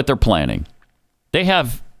is what they're planning. They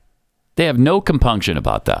have no compunction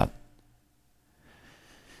about that.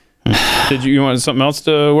 Did you want something else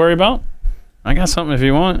to worry about? I got something if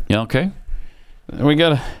you want. Yeah, okay. We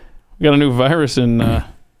got a new virus well,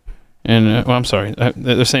 I'm sorry.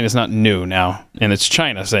 They're saying it's not new now, and it's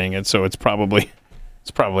China saying it, so it's probably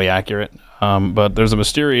accurate. But there's a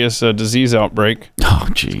mysterious disease outbreak. Oh,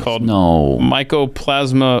 geez. It's called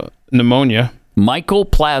Mycoplasma pneumonia.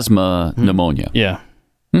 Mycoplasma pneumonia. Yeah.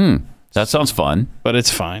 That sounds fun. But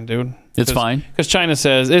it's fine, dude. It's fine? Because China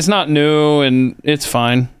says it's not new, and it's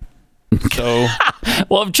fine. So,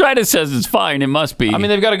 well, if China says it's fine, it must be. I mean,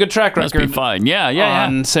 they've got a good track record. Must be fine. Yeah.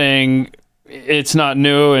 On saying it's not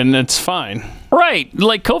new and it's fine. Right,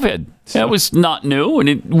 like COVID. That was not new and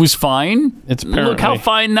it was fine. Look how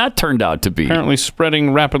fine that turned out to be. Apparently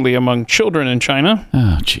spreading rapidly among children in China.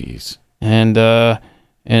 Oh, jeez. And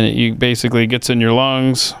it basically gets in your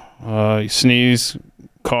lungs. You sneeze,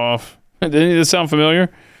 cough. Did any of this sound familiar?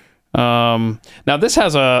 Now this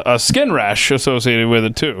has a skin rash associated with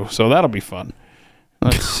it too, so that'll be fun.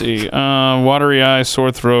 Let's see. Watery eyes,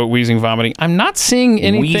 sore throat, wheezing, vomiting. I'm not seeing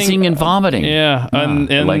anything. Wheezing and vomiting. Yeah. I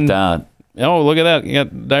like that. Oh, look at that. You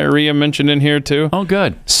got diarrhea mentioned in here too. Oh,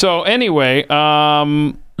 good. So anyway,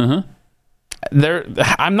 I'm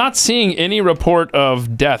not seeing any report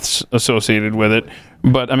of deaths associated with it.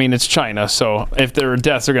 But I mean, it's China, so if there are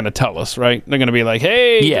deaths, they're going to tell us, right? They're going to be like,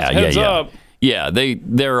 "Hey, heads up." Yeah,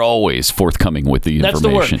 they're always forthcoming with the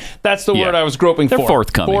information. That's the word I was groping for. They're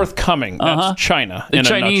forthcoming. Forthcoming. That's China. The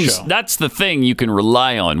Chinese. That's the thing you can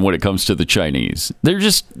rely on when it comes to the Chinese.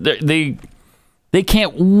 They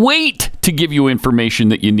can't wait to give you information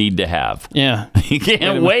that you need to have. Yeah, you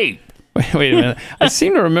can't wait. Wait a minute. I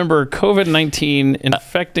seem to remember COVID-19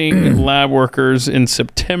 infecting lab workers in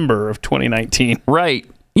September of 2019. Right.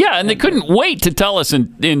 Yeah, and they couldn't wait to tell us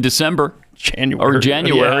in December.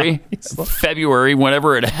 January, February,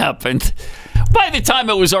 whenever it happened. By the time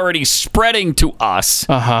it was already spreading to us,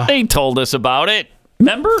 they told us about it.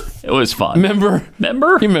 Remember? It was fun. Remember?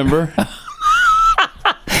 You remember?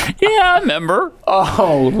 Yeah, I remember.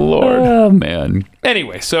 Oh, Lord. Oh, man.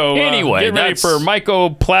 Anyway, get ready that's for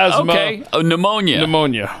mycoplasma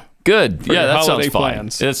pneumonia. Good. Yeah, that sounds fine.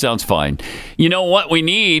 That sounds fine. You know what we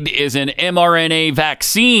need is an mRNA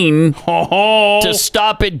vaccine to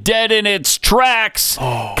stop it dead in its tracks.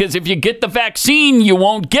 Because if you get the vaccine, you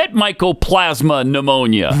won't get mycoplasma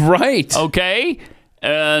pneumonia. Right. Okay?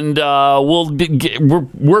 And we're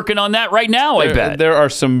working on that right now, I bet. There are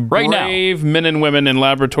some brave men and women in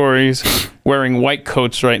laboratories wearing white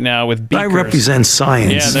coats right now with beakers. I represent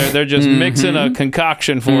science. Yeah, they're just mixing a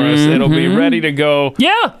concoction for us. It'll be ready to go.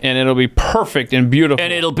 Yeah. And it'll be perfect and beautiful.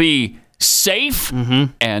 And it'll be safe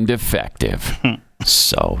and effective.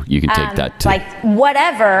 So you can take that to... Like,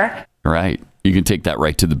 whatever. Right. You can take that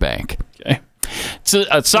right to the bank. Okay. So,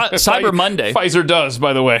 Cyber Monday. Pfizer does,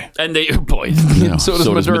 by the way. And so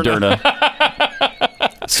does Moderna.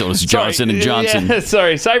 So does Johnson & Johnson. Yeah,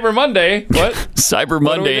 sorry, Cyber Monday. What? Cyber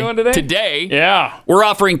Monday. What are we doing today? Yeah. We're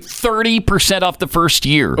offering 30% off the first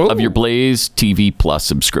year of your Blaze TV Plus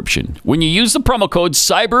subscription when you use the promo code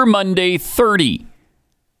Cyber Monday 30.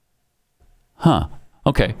 Huh.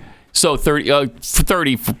 Okay. So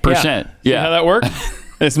 30%. See how that works?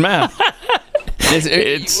 It's math.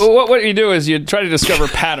 What you do is you try to discover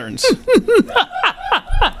patterns.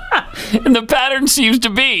 And the pattern seems to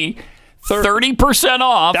be 30%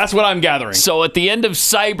 off. That's what I'm gathering. So at the end of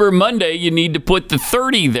Cyber Monday, you need to put the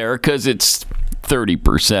 30 there because it's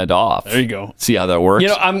 30% off. There you go. See how that works? You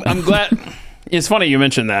know, I'm glad. It's funny you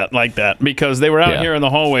mentioned that like that because they were out here in the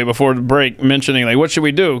hallway before the break mentioning like, what should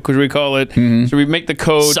we do? Could we call it? Should we make the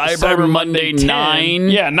code Cyber Monday 9?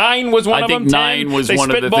 Yeah, 9 was one of them. I think 9 was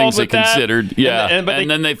one of the things they considered. Yeah, and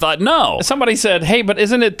then they thought no. Somebody said, "Hey, but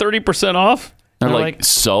isn't it 30% off?" They're like,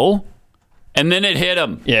 so. And then it hit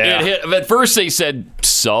them. Yeah. It hit. At first they said,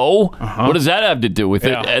 so? What does that have to do with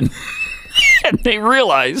it? And they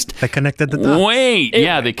realized. They connected the dots. Wait.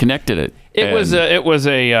 They connected it. It was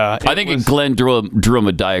a. I think Glenn drew them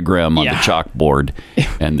a diagram on the chalkboard,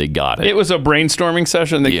 and they got it. It was a brainstorming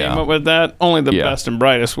session. They came up with that. Only the best and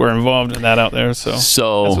brightest were involved in that out there. So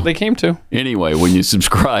that's what they came to. Anyway, when you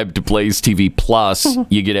subscribe to Blaze TV Plus,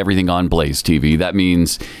 you get everything on Blaze TV. That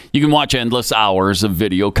means you can watch endless hours of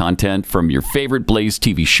video content from your favorite Blaze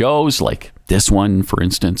TV shows, like this one, for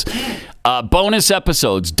instance. Bonus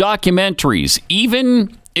episodes, documentaries,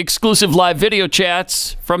 even exclusive live video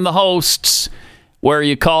chats from the hosts where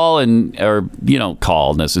you call or you don't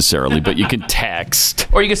call necessarily, but you can text.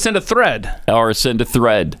 Or you can send a thread.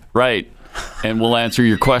 Right. And we'll answer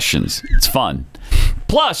your questions. It's fun.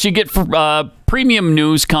 Plus, you get premium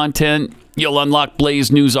news content. You'll unlock Blaze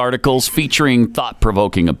news articles featuring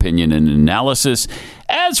thought-provoking opinion and analysis,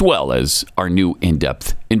 as well as our new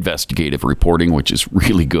in-depth investigative reporting, which is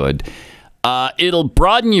really good. It'll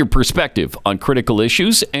broaden your perspective on critical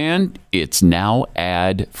issues, and it's now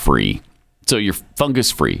ad-free. So you're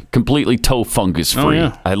fungus-free, completely fungus-free. Oh,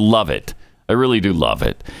 yeah. I love it. I really do love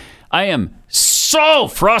it. I am so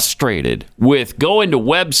frustrated with going to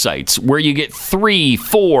websites where you get 3,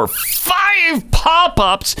 4, 5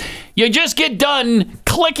 pop-ups. You just get done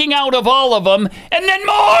clicking out of all of them, and then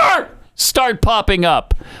more start popping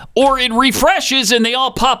up. Or it refreshes and they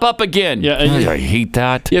all pop up again. Yeah, I hate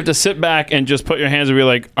that. You have to sit back and just put your hands and be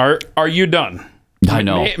like, are you done? I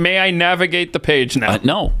know. May I navigate the page now?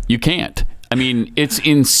 No, you can't. I mean, it's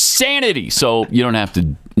insanity. So you don't have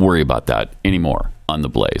to worry about that anymore on the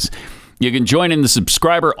Blaze. You can join in the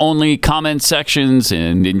subscriber-only comment sections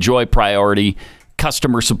and enjoy priority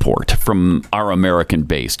customer support from our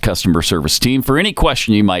American-based customer service team for any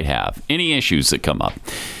question you might have, any issues that come up.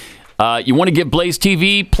 You want to give Blaze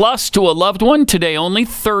TV Plus to a loved one? Today, only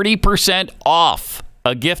 30% off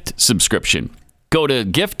a gift subscription. Go to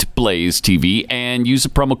Gift Blaze TV and use the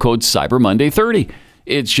promo code CyberMonday30.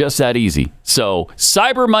 It's just that easy. So,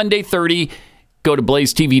 CyberMonday30, go to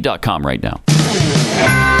blazetv.com right now. Look,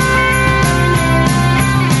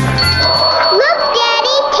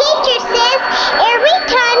 Daddy, teacher says every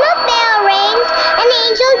time a bell rings, an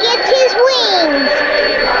angel gets his wings.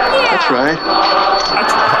 That's right.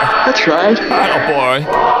 That's right. Attaboy,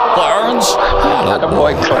 Clarence.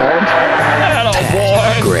 Attaboy, Clarence.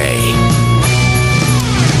 Attaboy. Gray.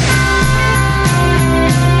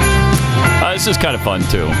 This is kind of fun,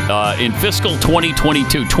 too. In fiscal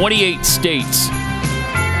 2022, 28 states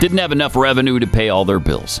didn't have enough revenue to pay all their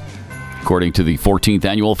bills. According to the 14th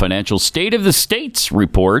Annual Financial State of the States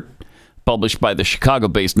report, published by the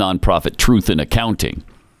Chicago-based nonprofit Truth in Accounting.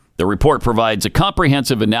 The report provides a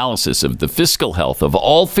comprehensive analysis of the fiscal health of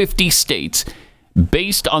all 50 states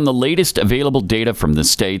based on the latest available data from the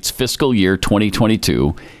state's fiscal year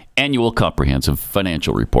 2022 annual comprehensive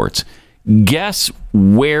financial reports. Guess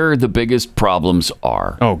where the biggest problems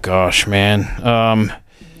are? Oh, gosh, man.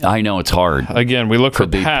 I know it's hard. Again, we look for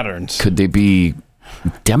patterns. Could they be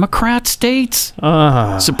Democrat states?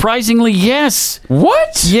 Surprisingly, yes.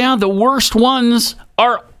 What? Yeah, the worst ones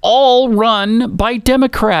are all run by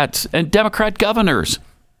Democrats and Democrat governors.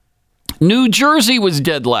 New Jersey was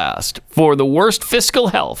dead last for the worst fiscal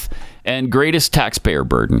health and greatest taxpayer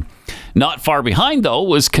burden. Not far behind, though,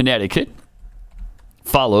 was Connecticut,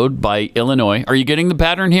 followed by Illinois. Are you getting the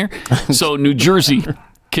pattern here? So New Jersey,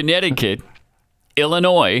 Connecticut,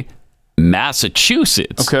 Illinois,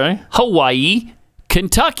 Massachusetts, Hawaii,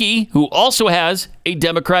 Kentucky, who also has a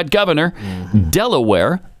Democrat governor,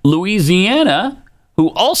 Delaware, Louisiana, who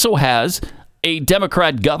also has a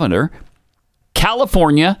Democrat governor,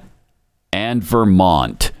 California, and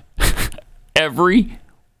Vermont. Every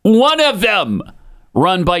one of them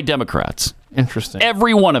run by Democrats. Interesting.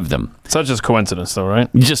 Every one of them. Such as coincidence, though, right?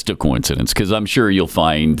 Just a coincidence, because I'm sure you'll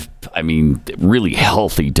find, really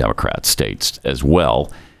healthy Democrat states as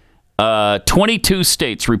well. 22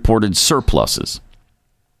 states reported surpluses.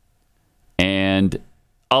 And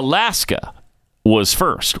Alaska was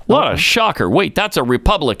first. What a shocker. Wait, that's a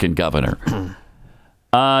Republican governor.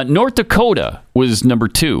 North Dakota was number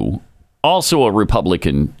 2. Also a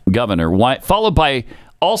Republican governor, followed by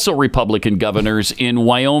also Republican governors in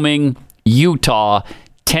Wyoming Utah,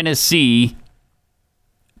 Tennessee,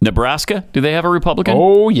 Nebraska. Do they have a Republican?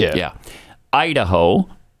 Oh, yeah. Yeah. Idaho.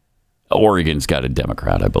 Oregon's got a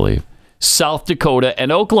Democrat, I believe. South Dakota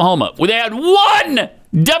and Oklahoma. Well, they had one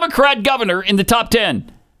Democrat governor in the top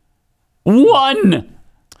 10. One.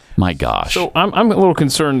 My gosh. So I'm a little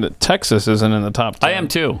concerned that Texas isn't in the top 10. I am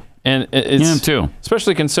too. And it's, I am too.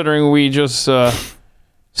 Especially considering we just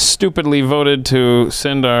stupidly voted to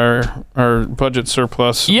send our budget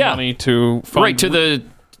surplus money to fund right to the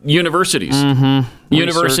universities.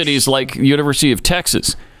 Universities like University of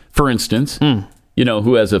Texas, for instance,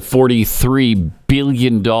 who has a $43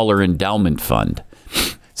 billion endowment fund.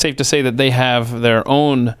 Safe to say that they have their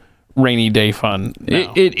own rainy day fund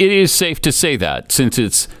now. It is safe to say that, since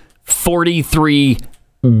it's $43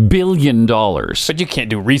 billion. But you can't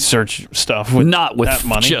do research stuff with that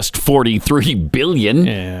money. Just $43 billion.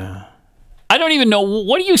 Yeah. I don't even know,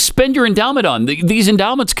 what do you spend your endowment on? These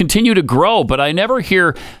endowments continue to grow, but I never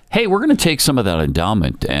hear, hey, we're going to take some of that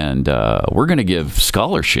endowment and we're going to give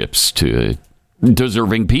scholarships to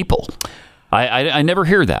deserving people. I never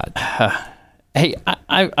hear that. Hey,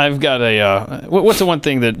 I've got a... what's the one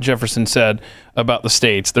thing that Jefferson said about the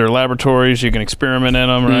states? They're laboratories. You can experiment in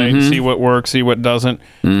them, right? See what works, see what doesn't.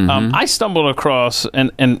 I stumbled across,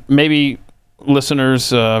 and maybe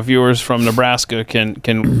listeners, viewers from Nebraska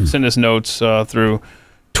can send us notes through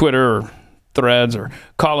Twitter or Threads, or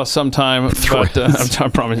call us sometime. But I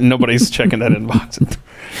promise nobody's checking that inbox.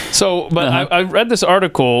 So, but I read this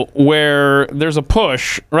article where there's a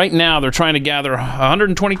push. Right now, they're trying to gather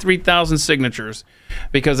 123,000 signatures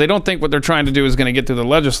because they don't think what they're trying to do is going to get through the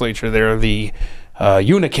legislature. They're the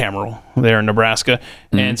unicameral there in Nebraska.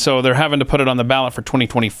 And so they're having to put it on the ballot for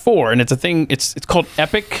 2024. And it's a thing, it's called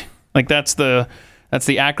EPIC. Like that's the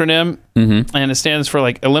acronym. And it stands for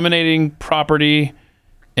like eliminating property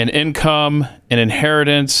and income and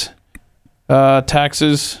inheritance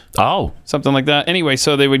taxes. Oh. Something like that. Anyway,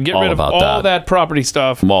 so they would get rid of all that property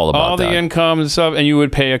stuff, all the income and stuff, and you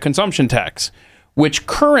would pay a consumption tax, which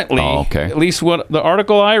currently, at least what the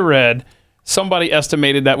article I read, somebody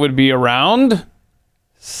estimated that would be around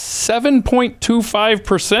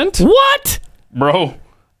 7.25%. What? Bro,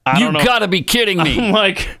 I don't know. You gotta be kidding me. I'm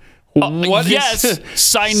like, what? Yes,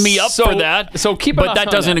 sign me up for that. So keep But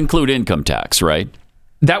that doesn't include income tax, right?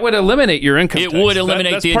 That would eliminate your income tax. It would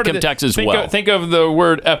eliminate the income tax as well. Think of the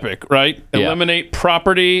word EPIC, right? Yeah. Eliminate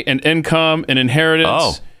property and income and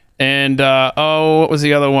inheritance. And, what was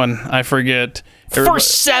the other one? I forget. For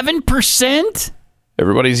 7%?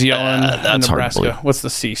 Everybody's yelling in that's hard to Nebraska. believe. What's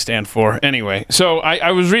the C stand for? Anyway, so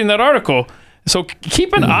I was reading that article. So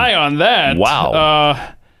keep an eye on that.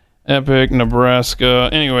 Wow. EPIC, Nebraska.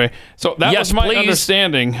 Anyway, so that was my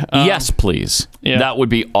understanding. Yes, please. Yeah. That would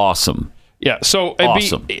be awesome. Yeah, so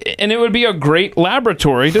it would be a great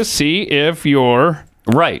laboratory to see if you're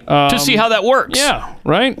right to see how that works. Yeah,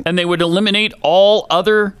 right. And they would eliminate all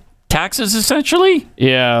other taxes, essentially.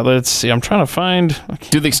 Yeah, let's see. I'm trying to find.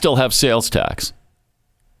 Do they still have sales tax?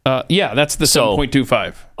 Yeah, that's the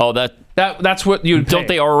 7.25. Oh, that's what you don't.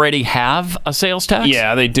 They already have a sales tax?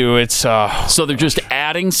 Yeah, they do. It's so they're just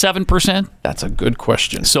adding 7%. That's a good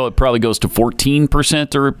question. So it probably goes to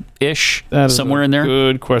 14% or ish, somewhere in there.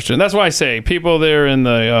 Good question. That's why I say people there in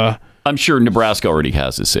the. I'm sure Nebraska already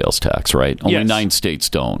has a sales tax, right? Only 9 states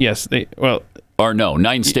don't. Yes,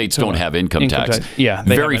 9 states don't have income tax. Yeah,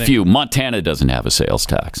 very few. Montana doesn't have a sales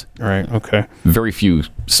tax. Right. Okay. Very few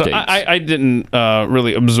states. So I didn't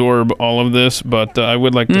really absorb all of this, but I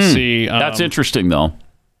would like to see. That's interesting, though.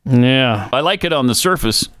 Yeah, I like it on the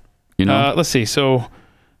surface. Let's see. So,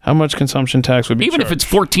 how much consumption tax would be even charged? if it's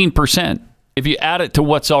 14%? If you add it to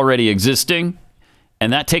what's already existing,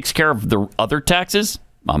 and that takes care of the other taxes,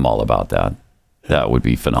 I'm all about that. That would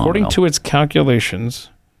be phenomenal. According to its calculations.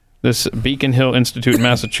 This Beacon Hill Institute,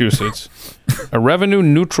 Massachusetts, a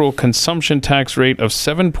revenue-neutral consumption tax rate of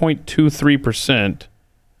 7.23%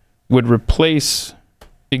 would replace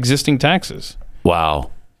existing taxes.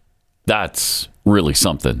 Wow. That's really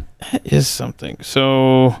something. That is something.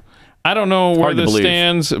 So I don't know where this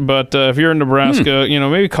stands, but if you're in Nebraska,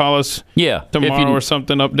 maybe call us tomorrow or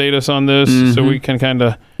something, update us on this so we can kind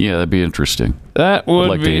of... Yeah, that'd be interesting. That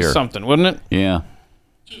would be something, wouldn't it? Yeah.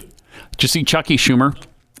 Did you see Chucky Schumer?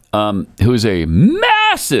 Who's a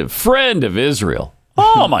massive friend of Israel.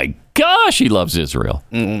 Oh my gosh, he loves Israel.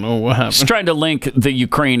 I don't know what happened. He's trying to link the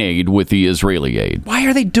Ukraine aid with the Israeli aid. Why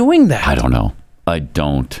are they doing that? I don't know. I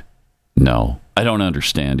don't know. I don't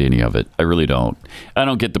understand any of it. I really don't. I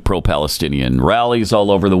don't get the pro-Palestinian rallies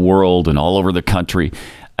all over the world and all over the country.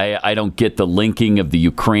 I don't get the linking of the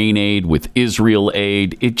Ukraine aid with Israel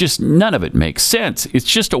aid. None of it makes sense. It's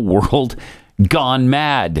just a world gone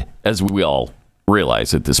mad, as we all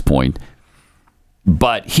realize at this point.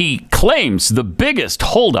 But he claims the biggest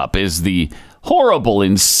holdup is the horrible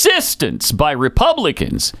insistence by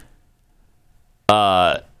Republicans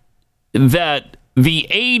that the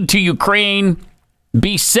aid to Ukraine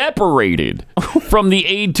be separated from the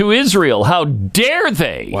aid to Israel. How dare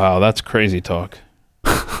they? Wow, that's crazy talk.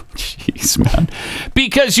 Jeez, man.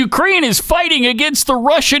 Because Ukraine is fighting against the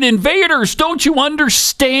Russian invaders. Don't you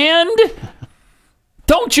understand?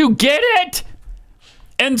 Don't you get it?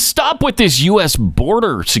 And stop with this U.S.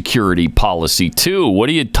 border security policy, too. What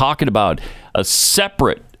are you talking about? A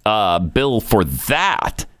separate bill for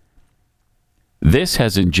that. This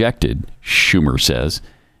has injected, Schumer says,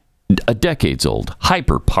 a decades-old,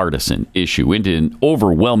 hyper-partisan issue into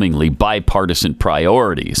overwhelmingly bipartisan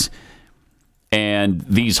priorities. And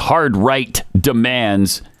these hard-right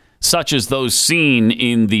demands, such as those seen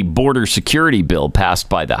in the border security bill passed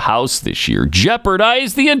by the House this year,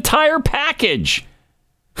 jeopardize the entire package.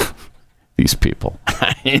 These people.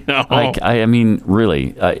 I mean,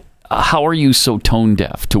 really, how are you so tone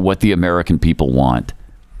deaf to what the American people want?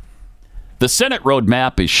 The Senate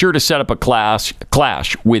roadmap is sure to set up a clash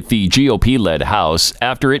with the GOP-led House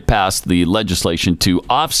after it passed the legislation to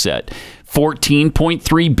offset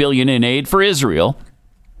 $14.3 billion in aid for Israel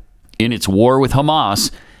in its war with Hamas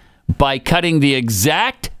by cutting the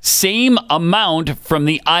exact same amount from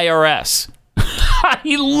the IRS. I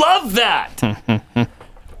love that.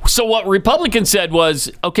 So what Republicans said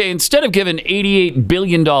was, okay, instead of giving $88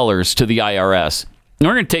 billion to the IRS,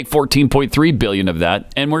 we're going to take $14.3 billion of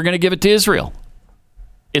that, and we're going to give it to Israel.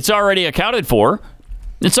 It's already accounted for.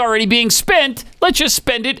 It's already being spent. Let's just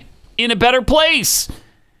spend it in a better place.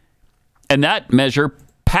 And that measure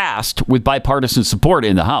passed with bipartisan support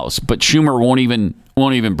in the House, but Schumer won't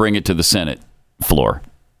even bring it to the Senate floor.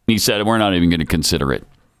 He said, we're not even going to consider it.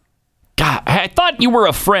 God, I thought you were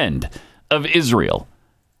a friend of Israel.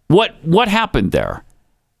 What happened there?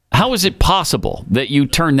 How is it possible that you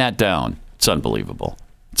turned that down? It's unbelievable.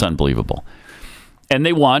 It's unbelievable. And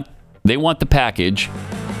they want the package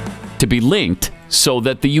to be linked so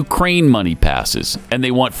that the Ukraine money passes. And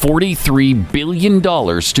they want $43 billion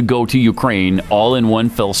to go to Ukraine all in one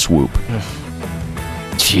fell swoop.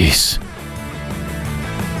 Jeez.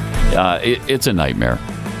 It's a nightmare.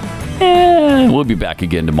 We'll be back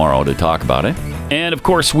again tomorrow to talk about it. And, of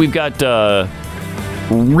course, we've got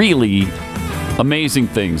really amazing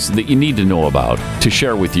things that you need to know about to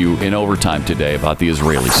share with you in overtime today about the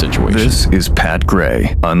Israeli situation. This is Pat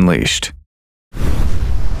Gray Unleashed.